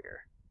little bigger.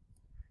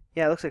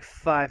 Yeah, it looks like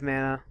 5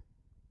 mana.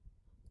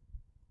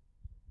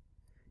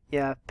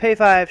 Yeah, pay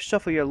 5,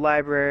 shuffle your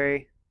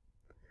library.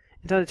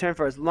 Until the turn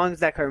for as long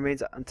as that card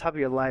remains on top of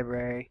your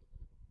library.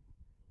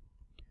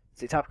 It's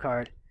the top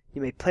card.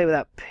 You may play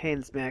without paying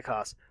its mana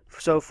cost.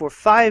 So for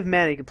 5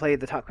 mana, you can play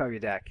the top card of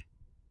your deck.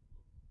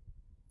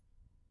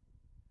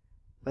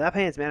 Without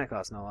paying its mana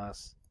cost, no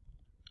less.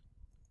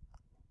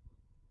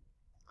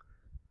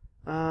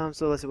 So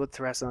let's see what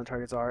the rest of the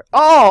targets are.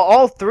 Oh,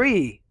 all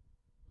three!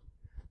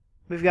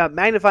 We've got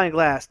Magnifying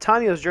Glass,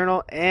 Tanio's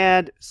Journal,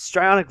 and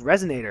Strionic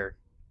Resonator.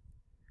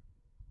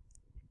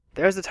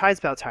 There's the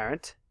Tidespout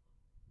Tyrant.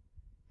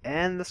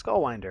 And the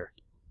Skullwinder.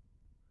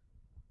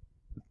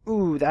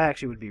 Ooh, that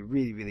actually would be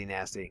really, really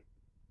nasty.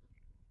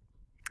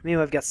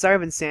 Meanwhile, we've got Sire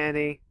of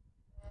Insanity,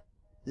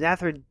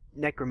 Zathra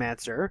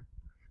Necromancer,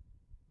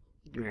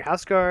 Junior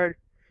House Guard,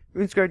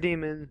 Runescar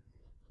Demon,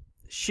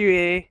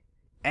 Shirei,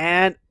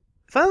 and,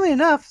 funnily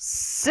enough,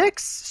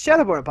 6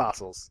 Shadowborn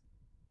Apostles.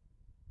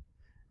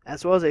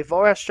 As well as a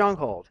Vorash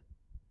Stronghold.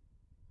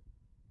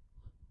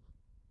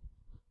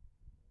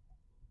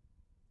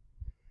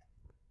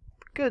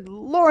 Good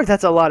lord,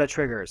 that's a lot of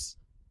triggers.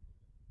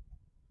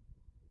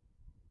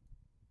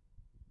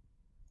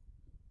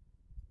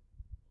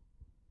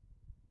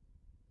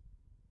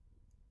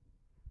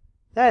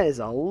 That is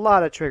a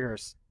lot of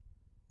triggers.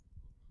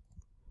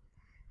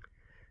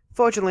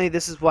 Fortunately,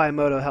 this is why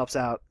Moto helps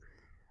out.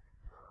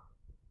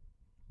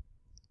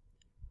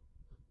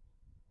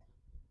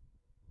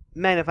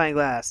 Magnifying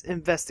Glass,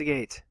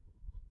 Investigate.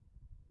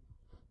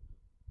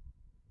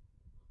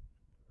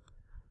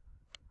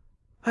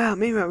 Wow,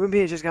 meanwhile,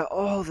 Ruby just got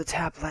all the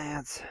tap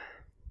lands.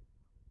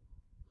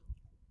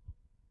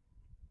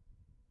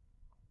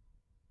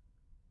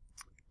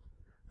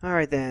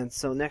 Alright then,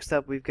 so next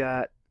up we've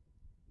got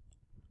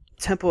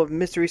Temple of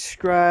Mystery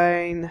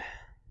Shrine.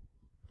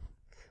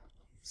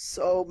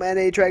 So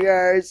many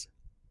triggers.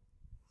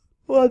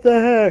 What the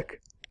heck?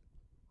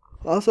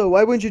 Also,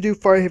 why wouldn't you do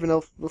Firehaven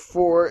Elf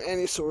before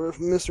any sort of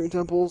mystery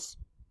temples?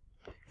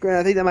 Granted,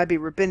 I think that might be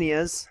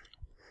Rubinia's.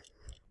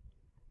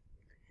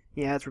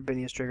 Yeah, it's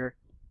Rubinia's trigger.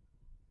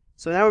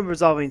 So now we're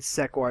resolving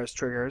Sekwar's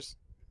triggers.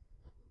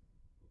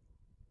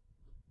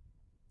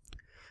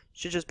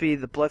 Should just be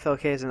the Bloodfell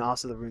Case and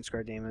also the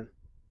Runescar Demon.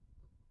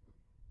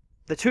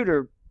 The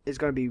Tutor is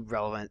going to be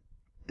relevant.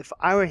 If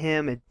I were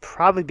him, it'd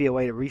probably be a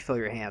way to refill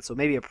your hand. So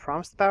maybe a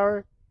Promised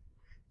Power?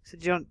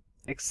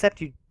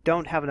 Except you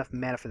don't have enough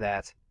mana for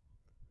that.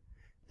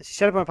 The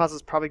Shadowborn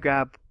Apostles probably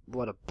grab,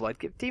 what, a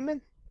Bloodgift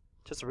Demon?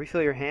 Just to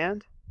refill your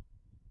hand?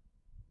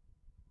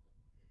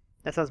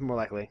 That sounds more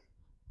likely.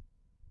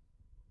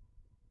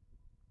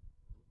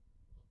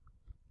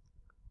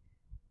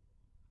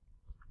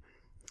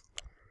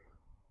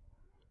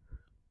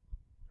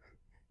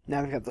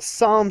 Now we've got the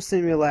Psalm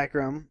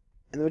Simulacrum,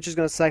 and which is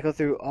going to cycle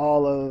through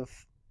all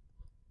of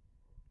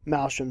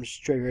Maelstrom's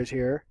triggers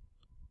here.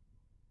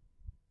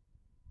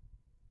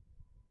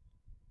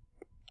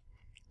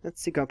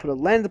 Let's see, going to put a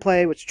land into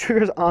play, which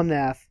triggers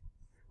Omnath.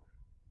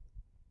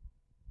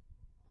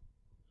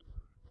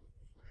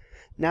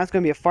 Now it's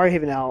going to be a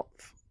Firehaven Elf,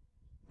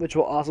 which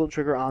will also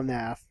trigger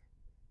Omnath.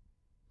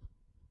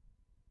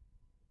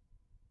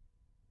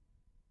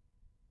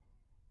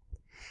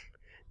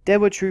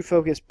 Deadwood True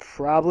Folk is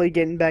probably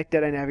getting back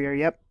Deadeye Navigator.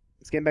 Yep,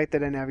 it's getting back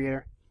Deadeye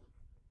Navigator.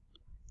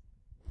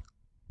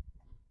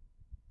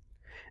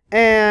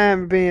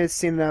 And Rubinia has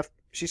seen enough.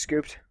 She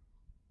scooped.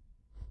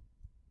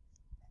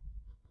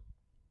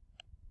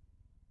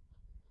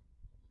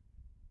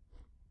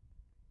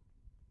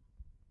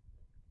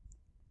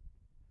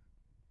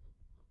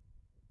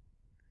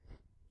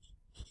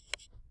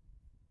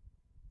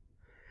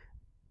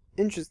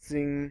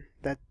 Interesting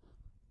that.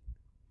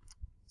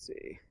 Let's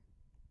see.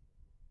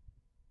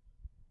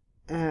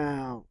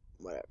 Oh,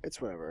 whatever. It's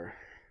whatever.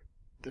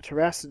 The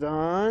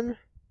Terrastodon.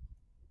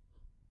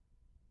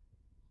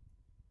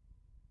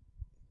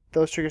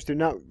 Those triggers do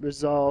not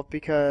resolve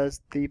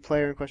because the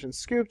player in question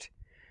scooped.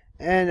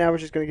 And now we're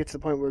just going to get to the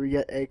point where we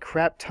get a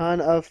crap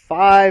ton of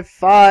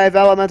 5/5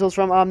 elementals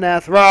from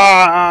Omnath.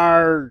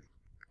 Roar!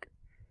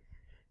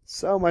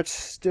 So much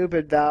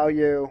stupid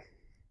value.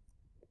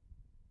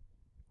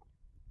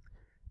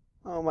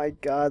 Oh my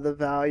god, the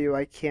value.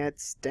 I can't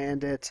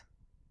stand it.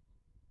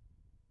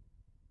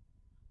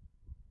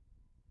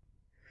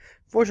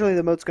 Fortunately,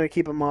 the moat's going to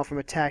keep him off from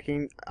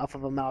attacking off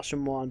of a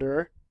Maelstrom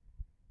Wanderer.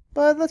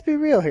 But let's be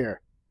real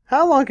here.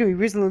 How long can we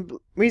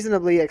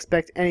reasonably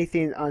expect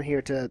anything on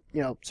here to,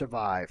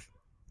 survive?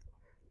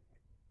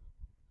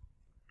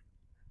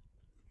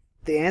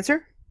 The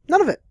answer?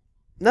 None of it.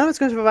 None of it's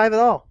going to survive at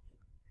all.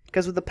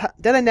 Because with the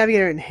Deadeye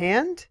Navigator in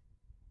hand,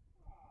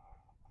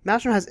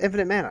 Maelstrom has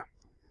infinite mana.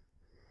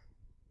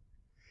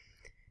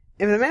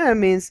 Infinite mana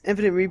means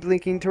infinite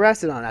reblinking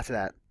Terrastodon after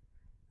that.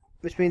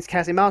 Which means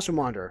casting Maelstrom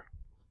Wanderer.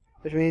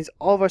 Which means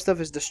all of our stuff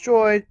is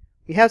destroyed.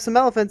 We have some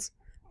elephants,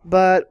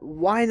 but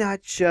why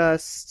not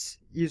just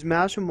use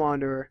Maelstrom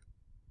Wanderer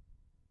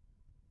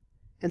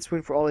and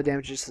swing for all the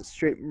damage, just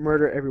straight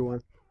murder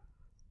everyone.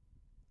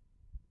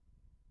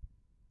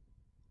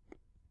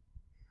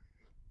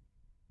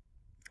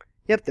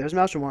 Yep, there's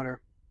Maelstrom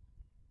Wanderer.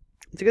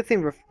 It's a good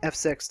thing we're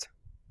F6'd.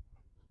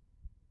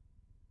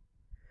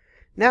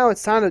 Now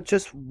it's time to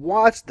just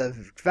watch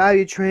the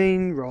value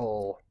train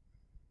roll.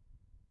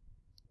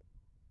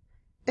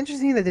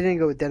 Interesting that they didn't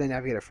go with Deadeye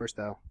Navigator first,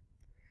 though.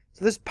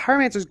 So this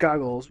Pyromancer's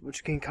Goggles,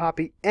 which can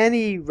copy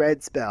any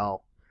red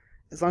spell,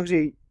 as long as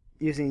you're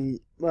using,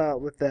 well,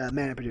 with the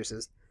mana it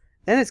produces.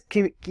 Then it's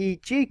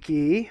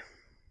Kijiki,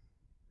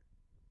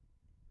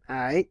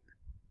 Alright.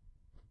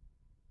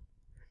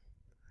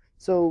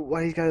 So,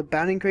 what, he's got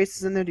bounding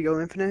increases in there to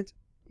go infinite?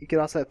 You could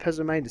also have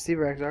Peasant Mighty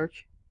Deceiver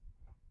Exarch.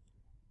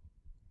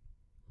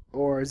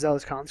 Or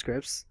Zealous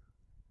Conscripts.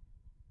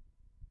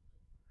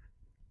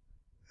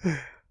 It's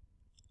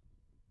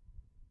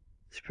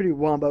pretty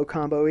wombo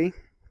combo-y.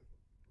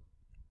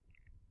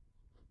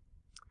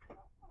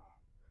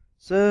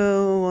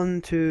 So,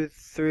 1, 2,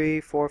 3,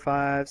 4,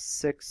 5,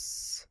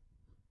 6,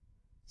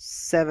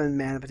 7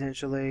 mana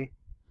potentially.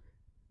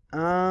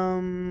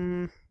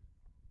 Of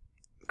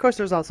course,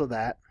 there's also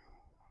that.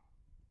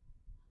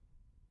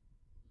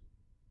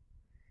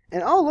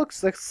 And oh,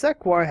 looks like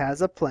Sekwar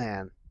has a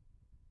plan.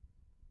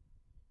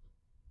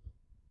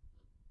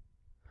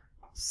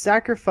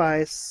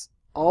 Sacrifice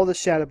all the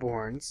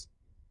Shadowborns.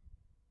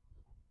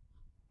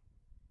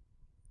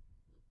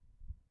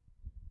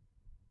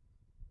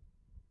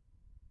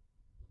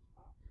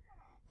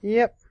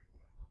 Yep.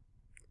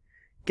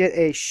 Get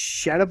a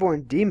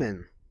Shadowborn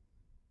Demon.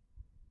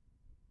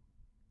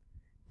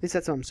 At least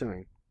that's what I'm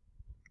assuming.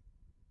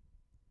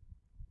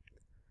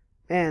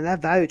 Man,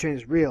 that value train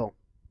is real.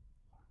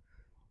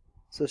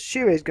 So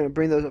Shirei is going to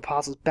bring those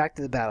apostles back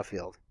to the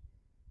battlefield.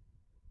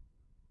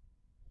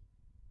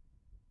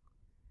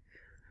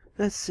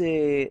 Let's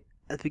see.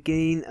 At the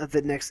beginning of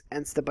the next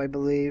end step, I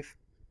believe.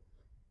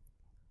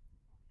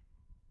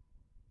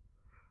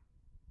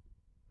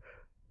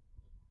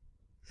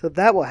 So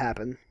that will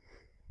happen.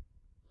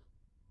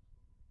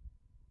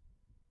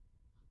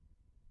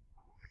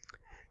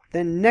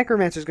 Then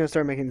Necromancer's going to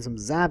start making some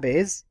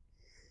zombies.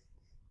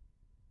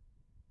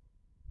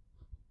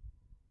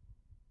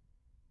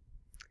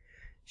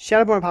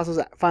 Shadowborn Apostle's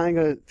finally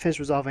going to finish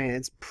resolving it.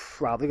 It's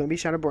probably going to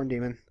be Shadowborn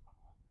Demon.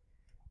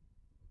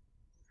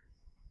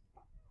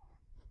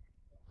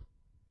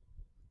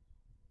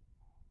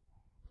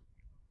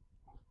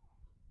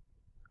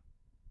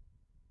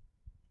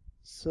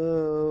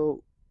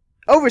 So,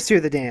 Overseer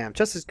the Dam,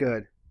 just as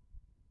good.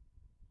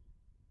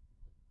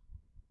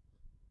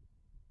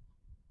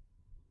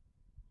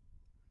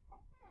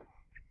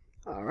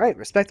 Alright,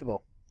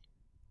 respectable.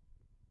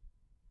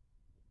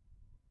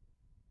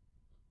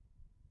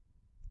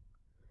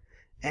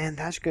 And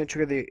that's going to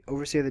trigger the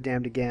Overseer the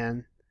Damned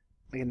again.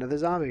 Make another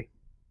zombie.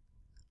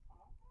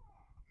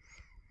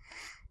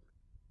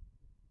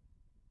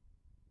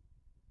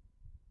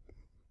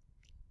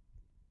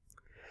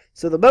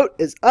 So the boat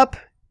is up,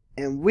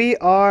 and we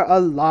are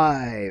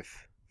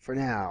alive for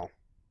now.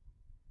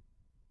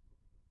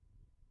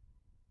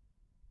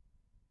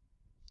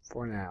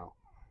 For now.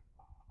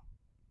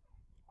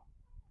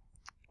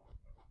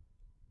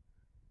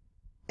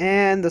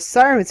 And the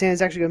Siren's hand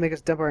is actually going to make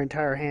us dump our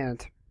entire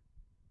hand.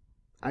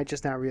 I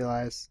just now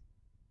realized.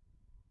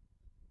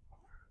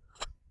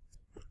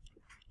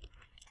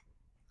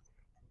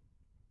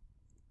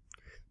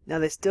 Now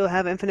they still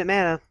have infinite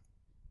mana.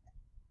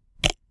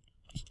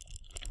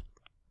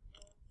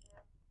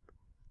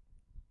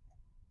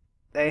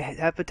 They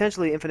have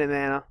potentially infinite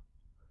mana.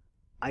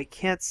 I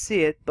can't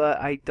see it, but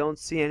I don't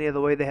see any other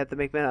way they have to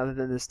make mana other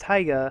than this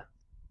Taiga.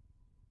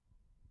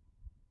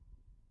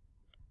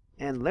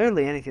 And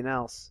literally anything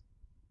else.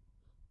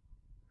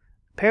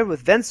 Paired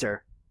with Venser.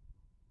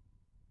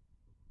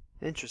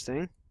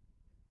 Interesting.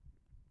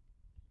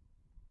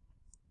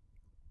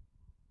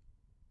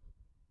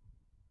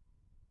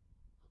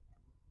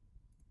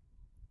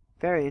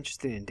 Very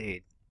interesting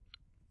indeed.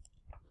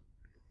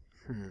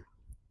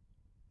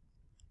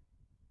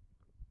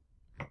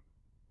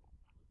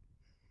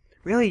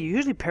 Really, you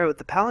usually pair it with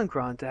the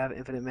Palinchron to have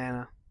infinite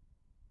mana.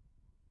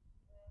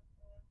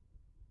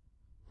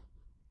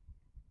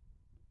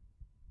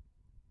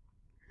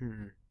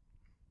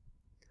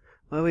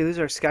 Well, we lose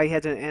our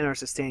Skyhead and our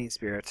Sustaining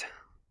Spirit.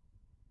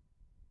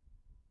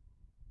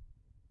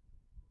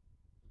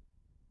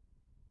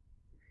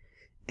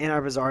 And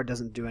our Bazaar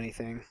doesn't do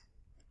anything.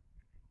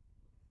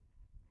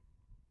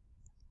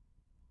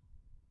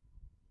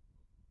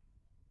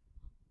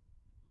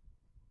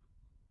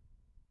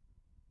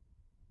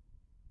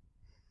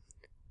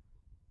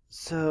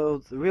 So,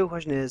 the real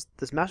question is,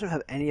 does Master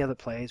have any other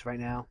plays right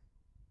now?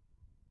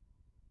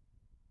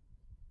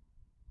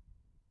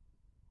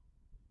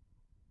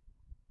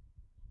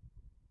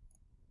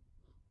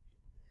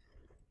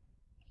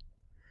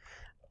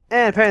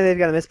 And apparently they've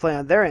got a misplay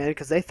on their end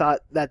because they thought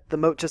that the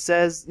moat just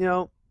says, you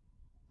know,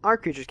 our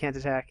creatures can't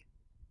attack.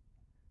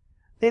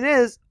 Thing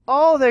is,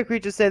 all their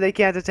creatures say they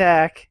can't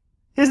attack.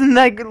 Isn't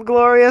that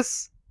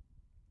glorious?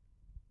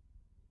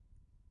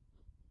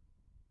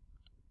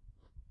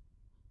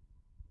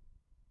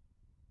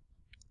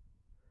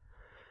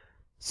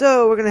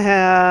 So we're going to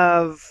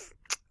have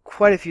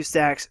quite a few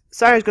stacks.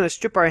 Siren's going to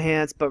strip our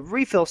hands, but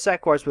refill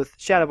Sekwar's with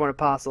Shadowborn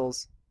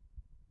Apostles.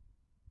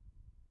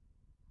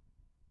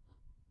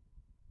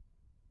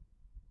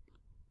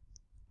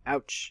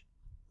 Ouch.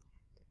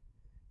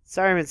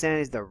 Siren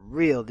Insanity's the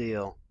real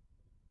deal.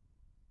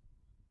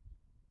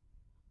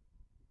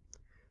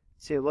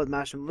 See what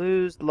Masham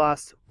lose,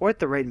 lost, or at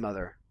the Raid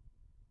Mother.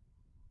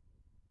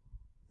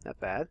 Not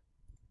bad.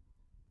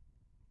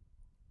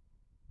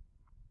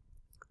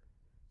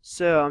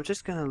 So I'm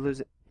just gonna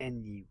lose it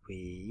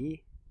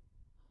anyway.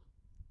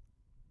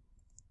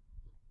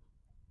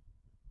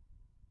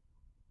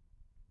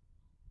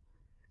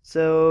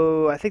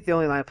 So I think the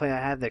only line of play I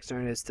have next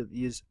turn is to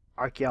use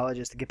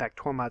Archaeologist to get back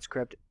Tormod's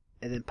Crypt,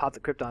 and then pop the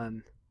Crypt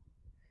on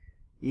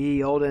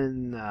Ye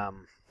Olden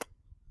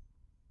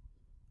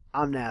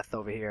Omnath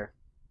over here.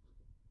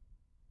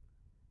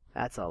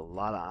 That's a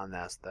lot of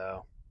Omnath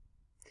though.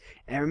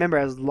 And remember,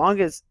 as long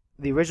as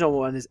the original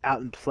one is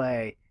out in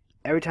play,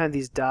 every time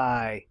these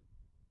die,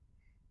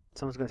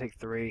 someone's going to take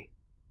 3.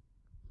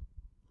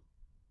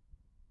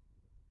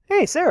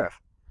 Hey, Seraph!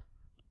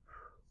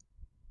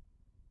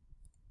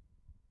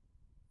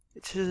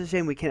 It's just a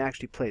shame we can't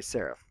actually play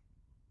Seraph.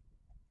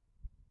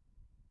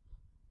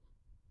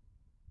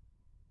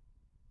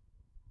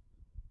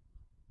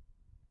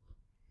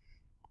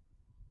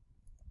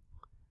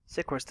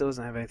 Sycamore still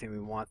doesn't have anything we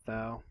want,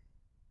 though.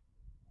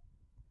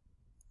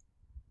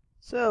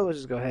 So we'll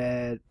just go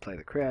ahead, play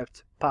the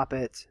Crypt, pop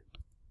it,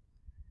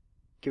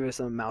 give it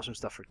some Maelstrom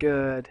stuff for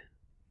good,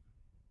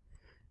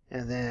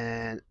 and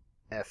then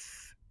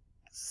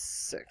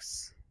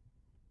F6.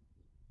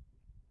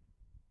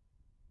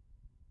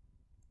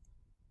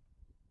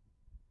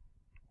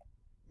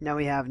 Now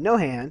we have no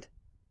hand,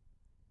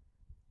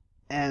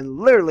 and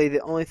literally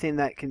the only thing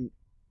that can,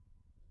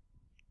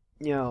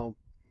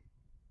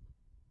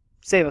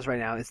 save us right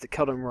now is the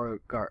Keldon Royal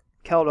Guard.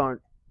 Kildoran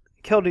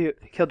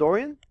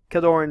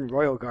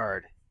Royal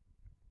Guard.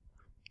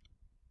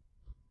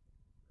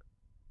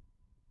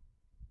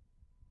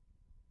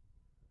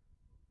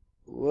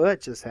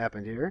 What just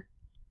happened here?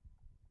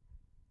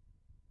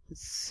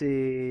 Let's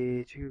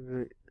see.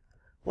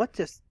 What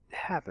just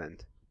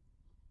happened?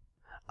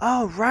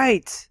 Oh,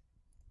 right!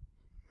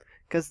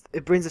 Because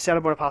it brings the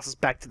Shadowborn Apostles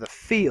back to the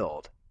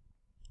field.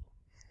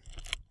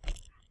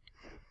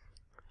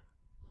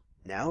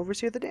 Now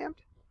Overseer the Damned?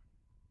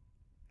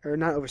 Or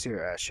not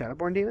Overseer,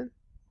 Shadowborn Demon?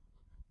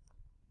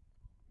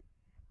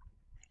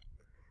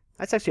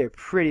 That's actually a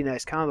pretty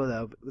nice combo,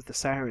 though, with the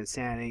Siren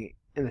Insanity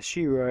and the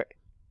Shiro.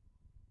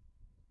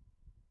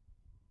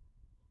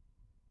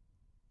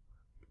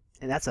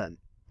 And that's an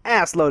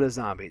ass load of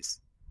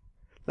zombies.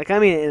 Like, I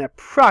mean, an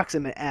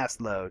approximate ass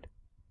load.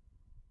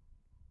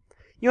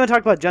 You want to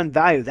talk about Jund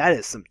value? That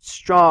is some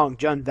strong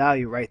Jund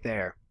value right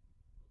there.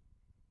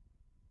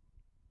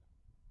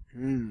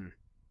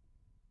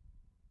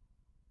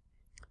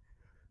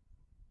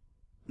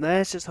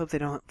 Let's just hope they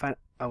don't find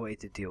a way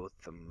to deal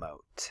with the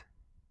moat.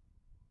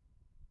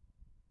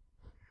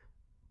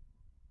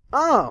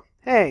 Oh,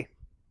 hey.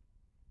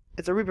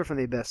 It's a Reaper from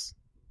the Abyss.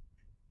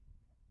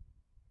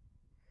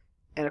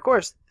 And of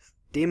course,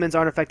 demons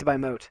aren't affected by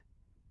moat.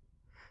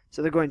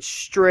 So they're going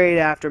straight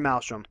after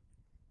Maelstrom.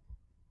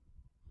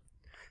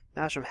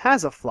 Maelstrom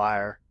has a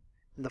flyer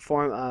in the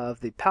form of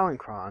the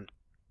Palinchron.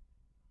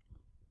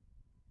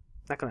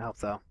 Not going to help,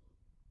 though.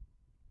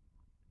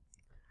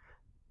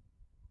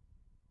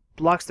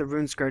 Blocks the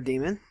Runescar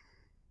Demon.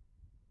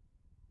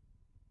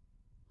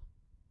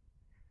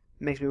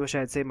 Makes me wish I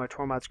had saved my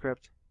Tormod's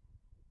Crypt.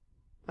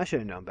 I should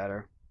have known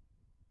better.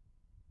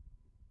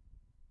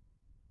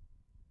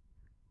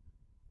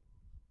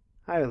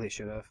 I really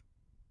should have.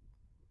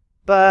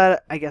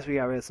 But I guess we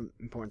got rid of some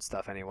important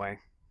stuff anyway.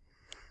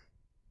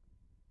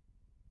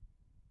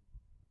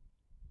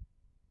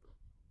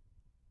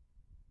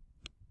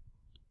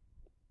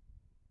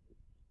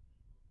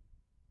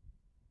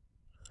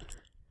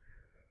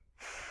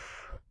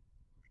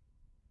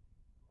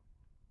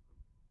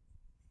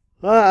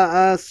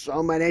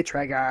 So many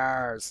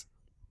triggers.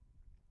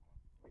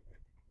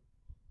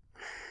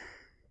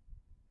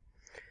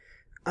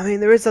 I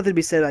mean, there is something to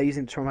be said about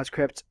using the Tormod's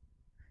Crypt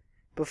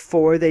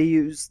before they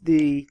use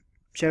the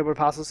Shadowborn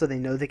Apostles, so they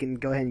know they can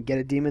go ahead and get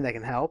a demon that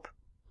can help.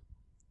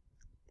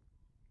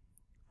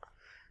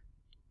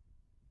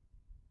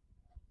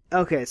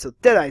 Okay, so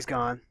Deadeye's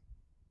gone.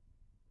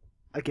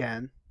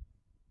 Again.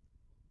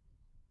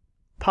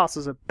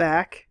 Apostles are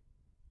back.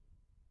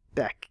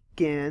 Back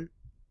again.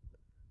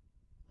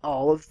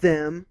 All of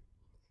them.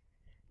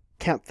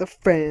 Count the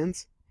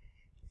friends.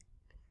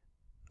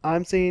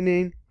 I'm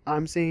singing.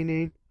 I'm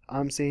singing.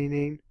 I'm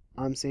singing.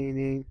 I'm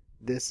singing.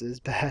 This is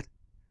bad.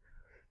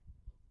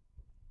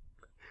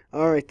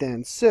 Alright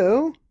then,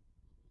 so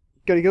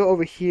gotta go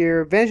over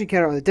here. Vanishing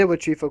counter on the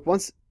Deadwood Tree Folk.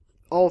 Once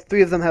all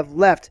 3 of them have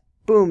left,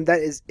 boom, that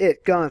is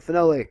it. Gone.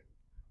 Finale.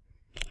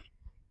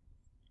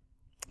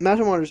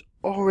 Mountain Wander's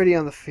already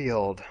on the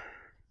field.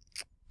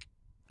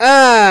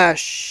 Ah,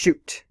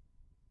 shoot.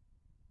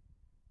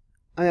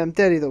 I am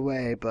dead either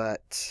way,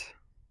 but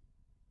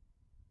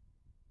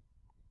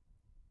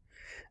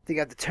I think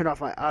I have to turn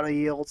off my auto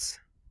yields.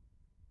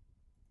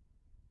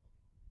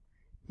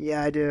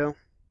 Yeah, I do.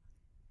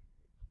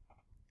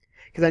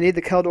 Because I need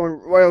the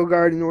Keldorn Royal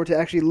Guard in order to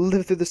actually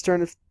live through this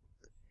turn if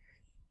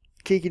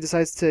Kiki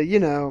decides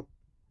to,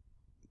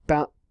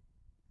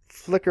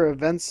 flicker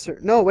events.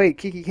 No, wait,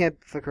 Kiki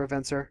can't flicker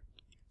events her.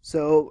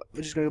 So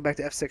we're just going to go back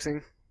to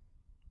F6ing.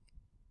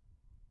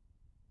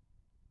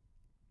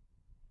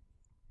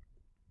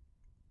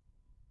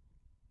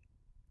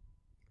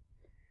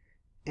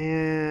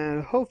 And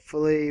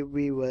hopefully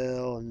we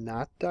will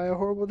not die a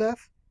horrible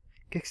death.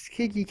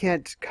 Kiki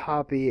can't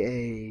copy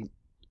a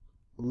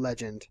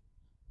legend.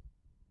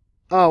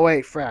 Oh,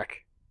 wait, frack.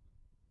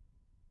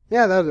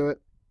 Yeah, that'll do it.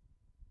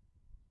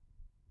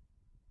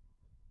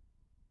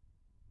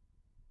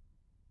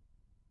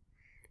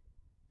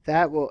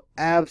 That will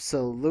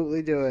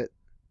absolutely do it.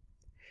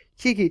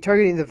 Kiki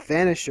targeting the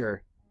Vanisher.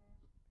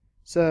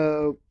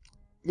 So,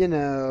 you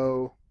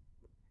know,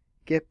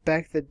 get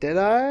back the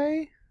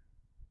Deadeye?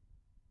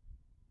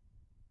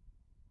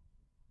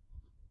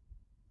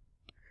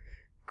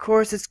 Of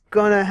course, it's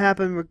gonna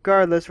happen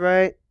regardless,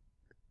 right?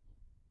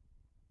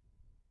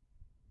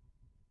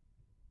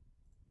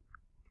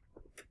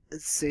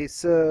 Let's see,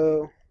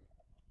 so...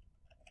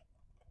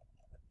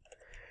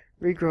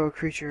 regrow a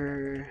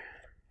creature...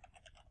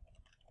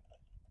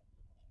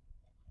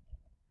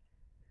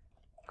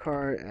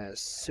 card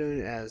as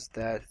soon as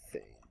that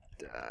thing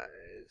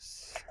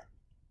dies.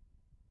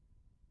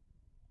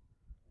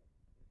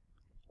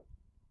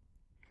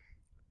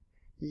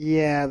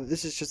 Yeah,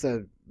 this is just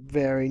a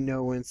very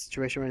no-win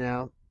situation right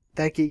now.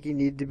 That Geeky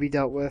needed to be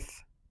dealt with.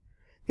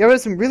 Got rid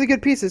of some really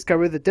good pieces. Got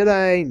rid of the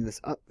Deadeye and this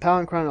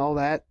Palinchron and all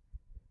that.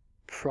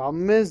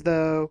 Problem is,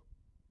 though,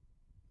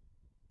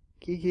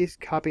 Geeky's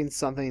copying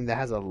something that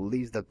has a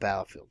leave the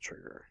battlefield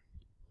trigger.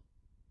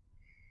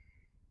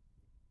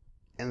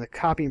 And the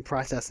copying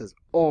process has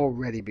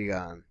already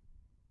begun.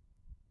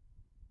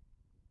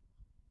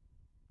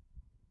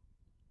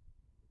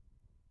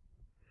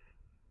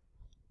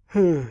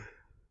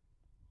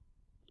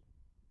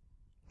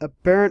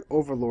 Aberrant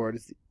Overlord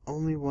is the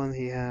only one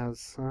he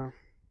has. I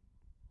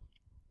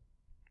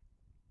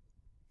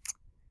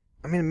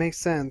mean, it makes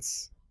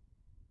sense.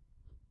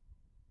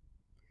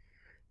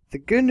 The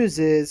good news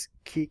is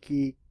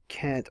Kiki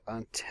can't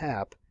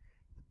untap.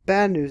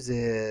 Bad news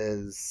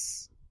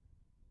is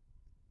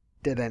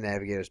Deadeye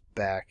Navigator's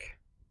back.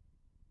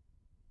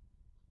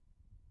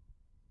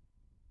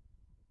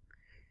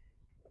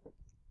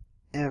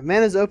 And if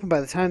mana's open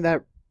by the time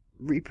that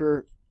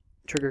Reaper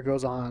trigger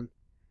goes on,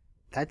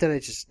 that Deadeye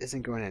just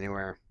isn't going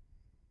anywhere.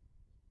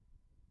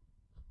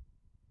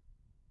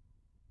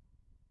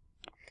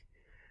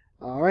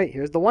 Alright,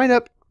 here's the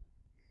windup.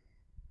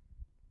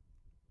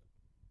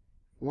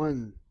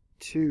 1,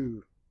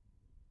 2,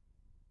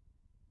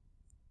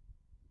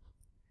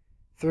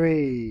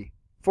 3,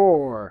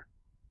 4,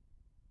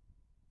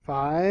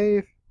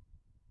 5,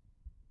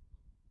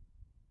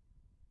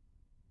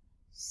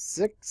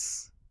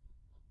 6.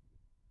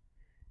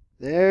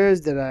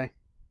 There's Deadeye.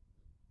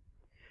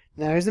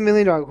 Now here's the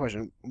 $1,000,000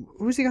 question.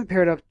 Who's he gonna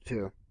pair it up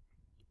to?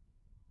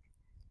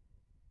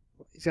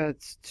 He's got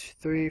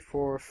 3,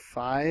 4,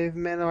 5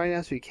 mana right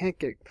now, so he can't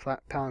get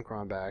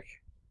Palinchron back.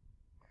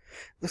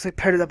 Looks like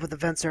paired it up with the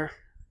Venser.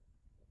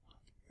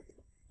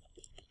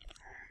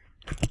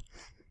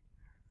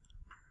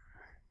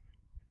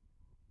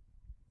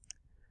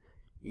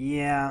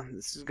 Yeah,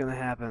 this is gonna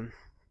happen.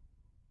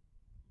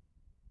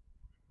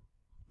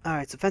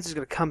 Alright, so Venser's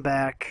gonna come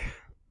back.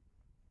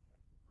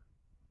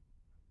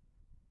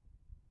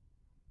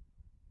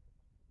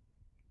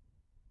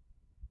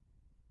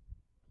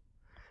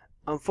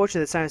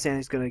 Unfortunately, the Silent Standing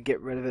is going to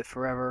get rid of it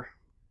forever.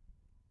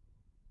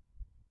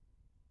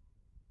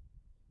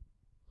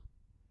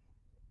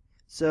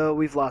 So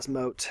we've lost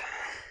Moat.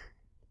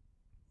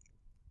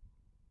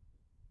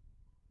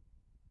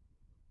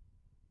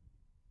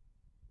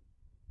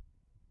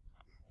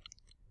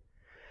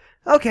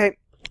 Okay,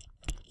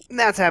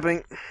 that's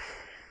happening.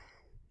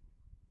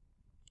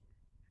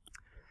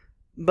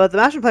 But the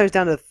Master Player is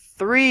down to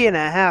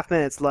 3.5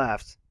 minutes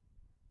left.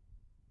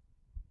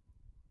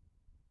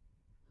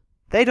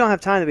 They don't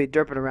have time to be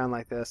derping around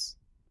like this.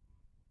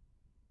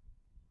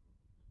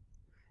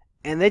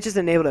 And they just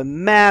enabled a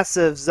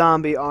massive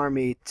zombie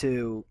army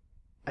to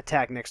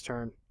attack next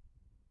turn.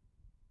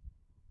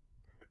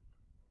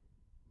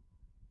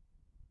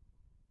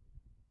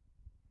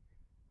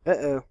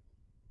 Uh-oh.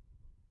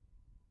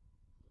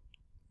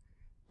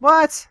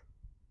 What?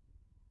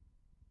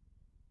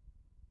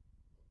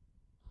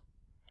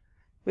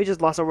 We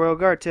just lost our Royal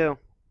Guard, too.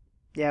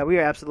 Yeah, we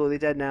are absolutely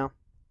dead now.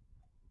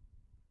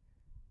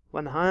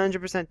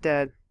 100%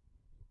 dead.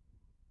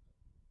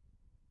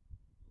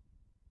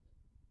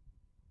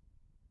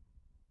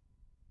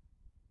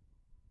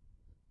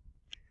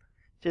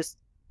 Just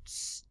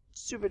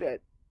super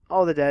dead.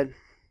 All the dead.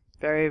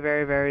 Very,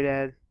 very, very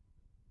dead.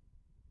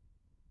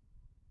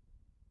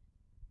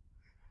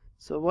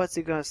 So what's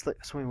he gonna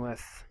swing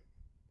with?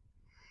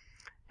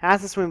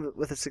 Has to swing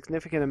with a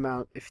significant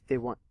amount if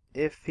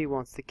he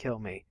wants to kill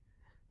me.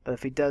 But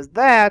if he does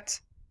that,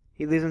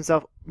 he leaves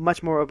himself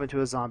much more open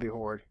to a zombie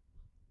horde.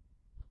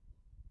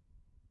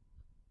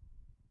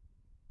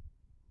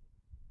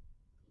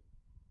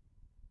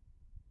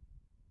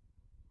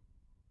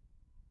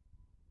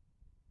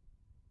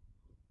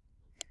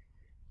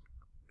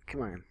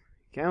 Come on.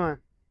 Come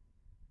on.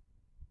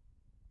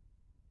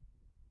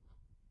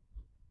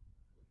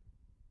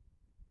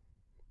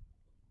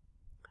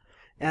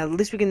 At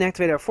least we can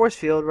activate our force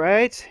field,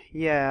 right?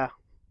 Yeah.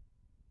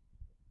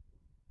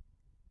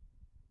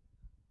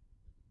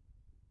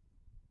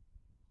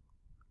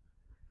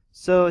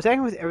 So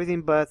attacking with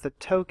everything but the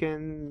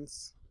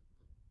tokens,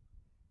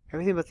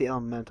 everything but the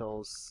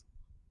elementals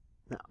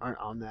that aren't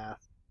on that.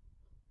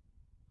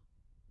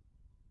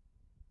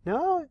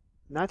 No,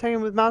 not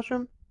attacking with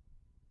Maelstrom.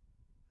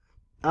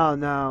 Oh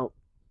no,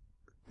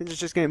 it's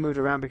just getting moved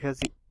around because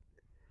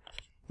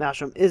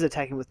Maelstrom is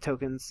attacking with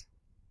tokens.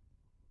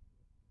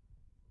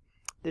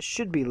 This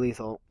should be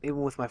lethal,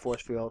 even with my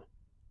force field.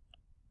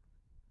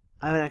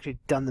 I haven't actually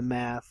done the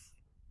math.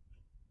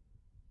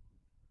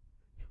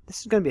 This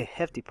is going to be a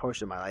hefty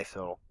portion of my life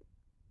total.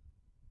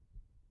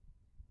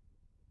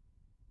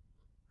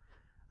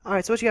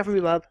 Alright, so what you got for me,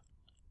 love?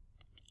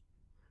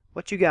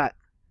 What you got?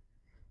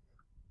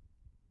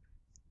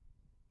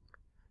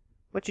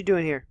 What you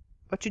doing here?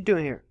 What you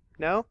doing here?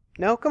 No?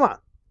 No? Come on.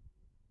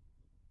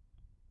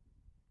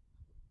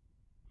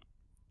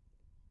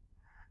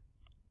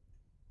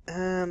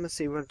 Let's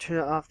see. We're going to turn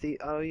off the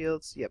auto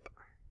yields. Yep.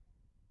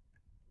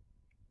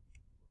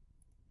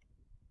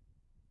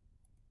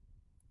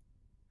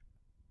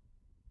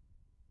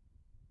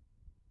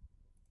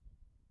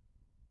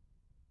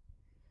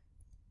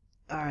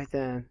 Alright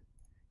then.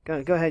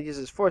 Gonna go ahead and use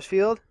this force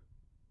field.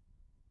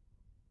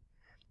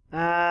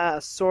 A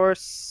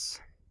source.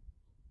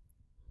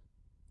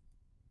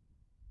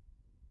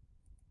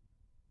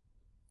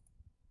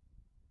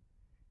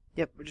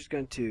 Yep, we're just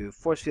going to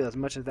force field as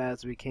much of that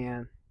as we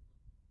can.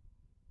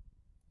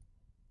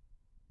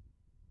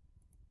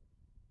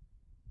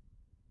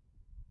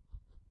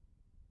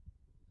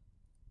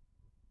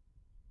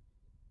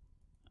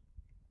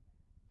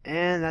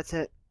 And that's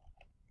it.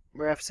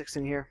 We're F6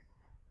 in here.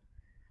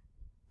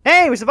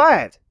 Hey, we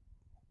survived!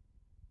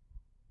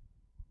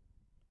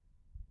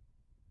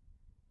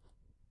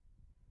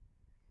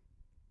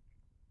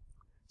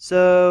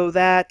 So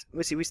that,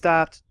 let's see, we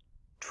stopped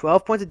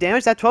 12 points of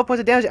damage. That 12 points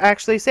of damage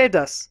actually saved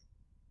us.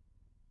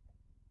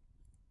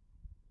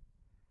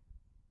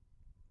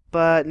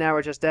 But now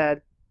we're just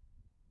dead.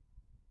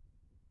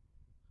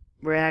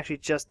 We're actually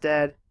just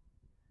dead.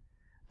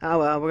 Oh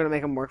well, we're gonna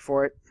make them work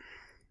for it.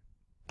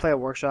 Play a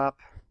workshop.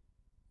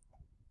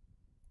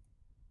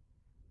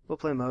 We'll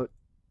play moat.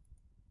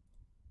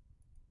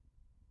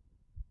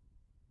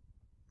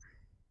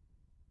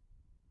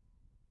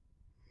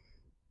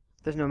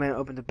 There's no mana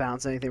open to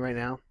bounce anything right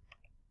now.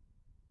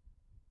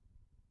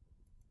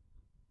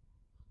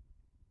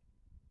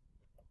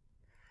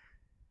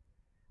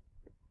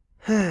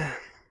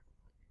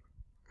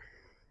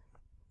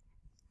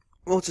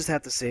 We'll just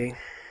have to see.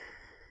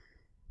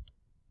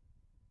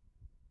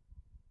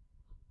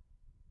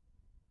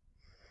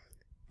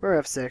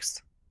 We're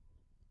F6.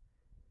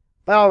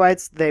 By all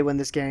rights, they win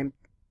this game.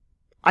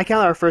 I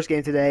count our first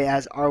game today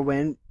as our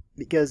win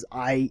because if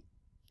I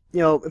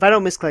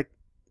don't misclick,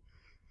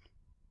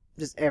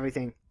 just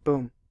everything,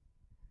 boom.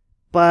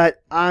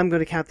 But I'm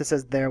going to count this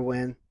as their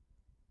win.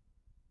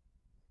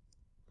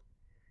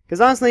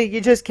 Because honestly,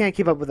 you just can't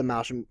keep up with the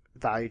Maelstrom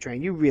value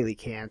train. You really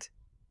can't.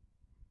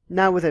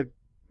 Not with a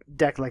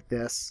deck like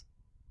this.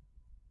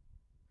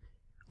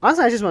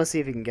 Honestly, I just want to see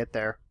if he can get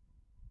there.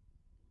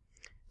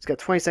 He's got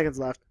 20 seconds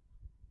left.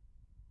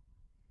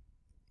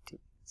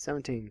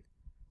 17,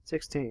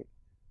 16,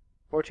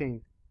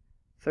 14,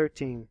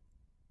 13,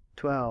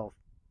 12,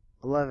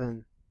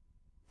 11,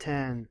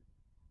 10,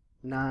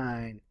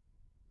 9,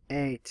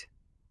 8,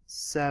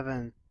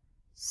 7,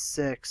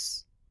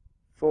 6,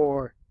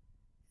 4,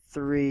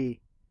 3,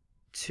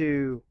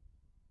 2,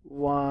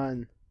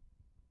 1.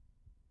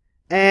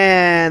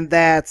 And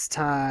that's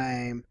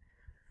time.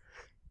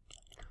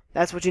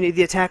 That's what you need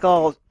the attack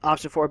all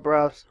option for,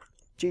 bros.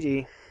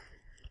 GG.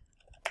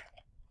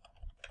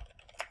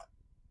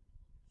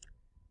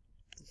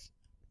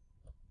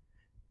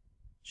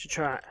 Should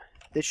try.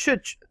 They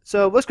should.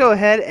 So let's go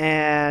ahead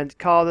and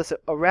call this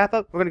a wrap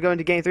up. We're going to go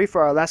into game 3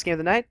 for our last game of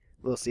the night.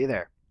 We'll see you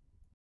there.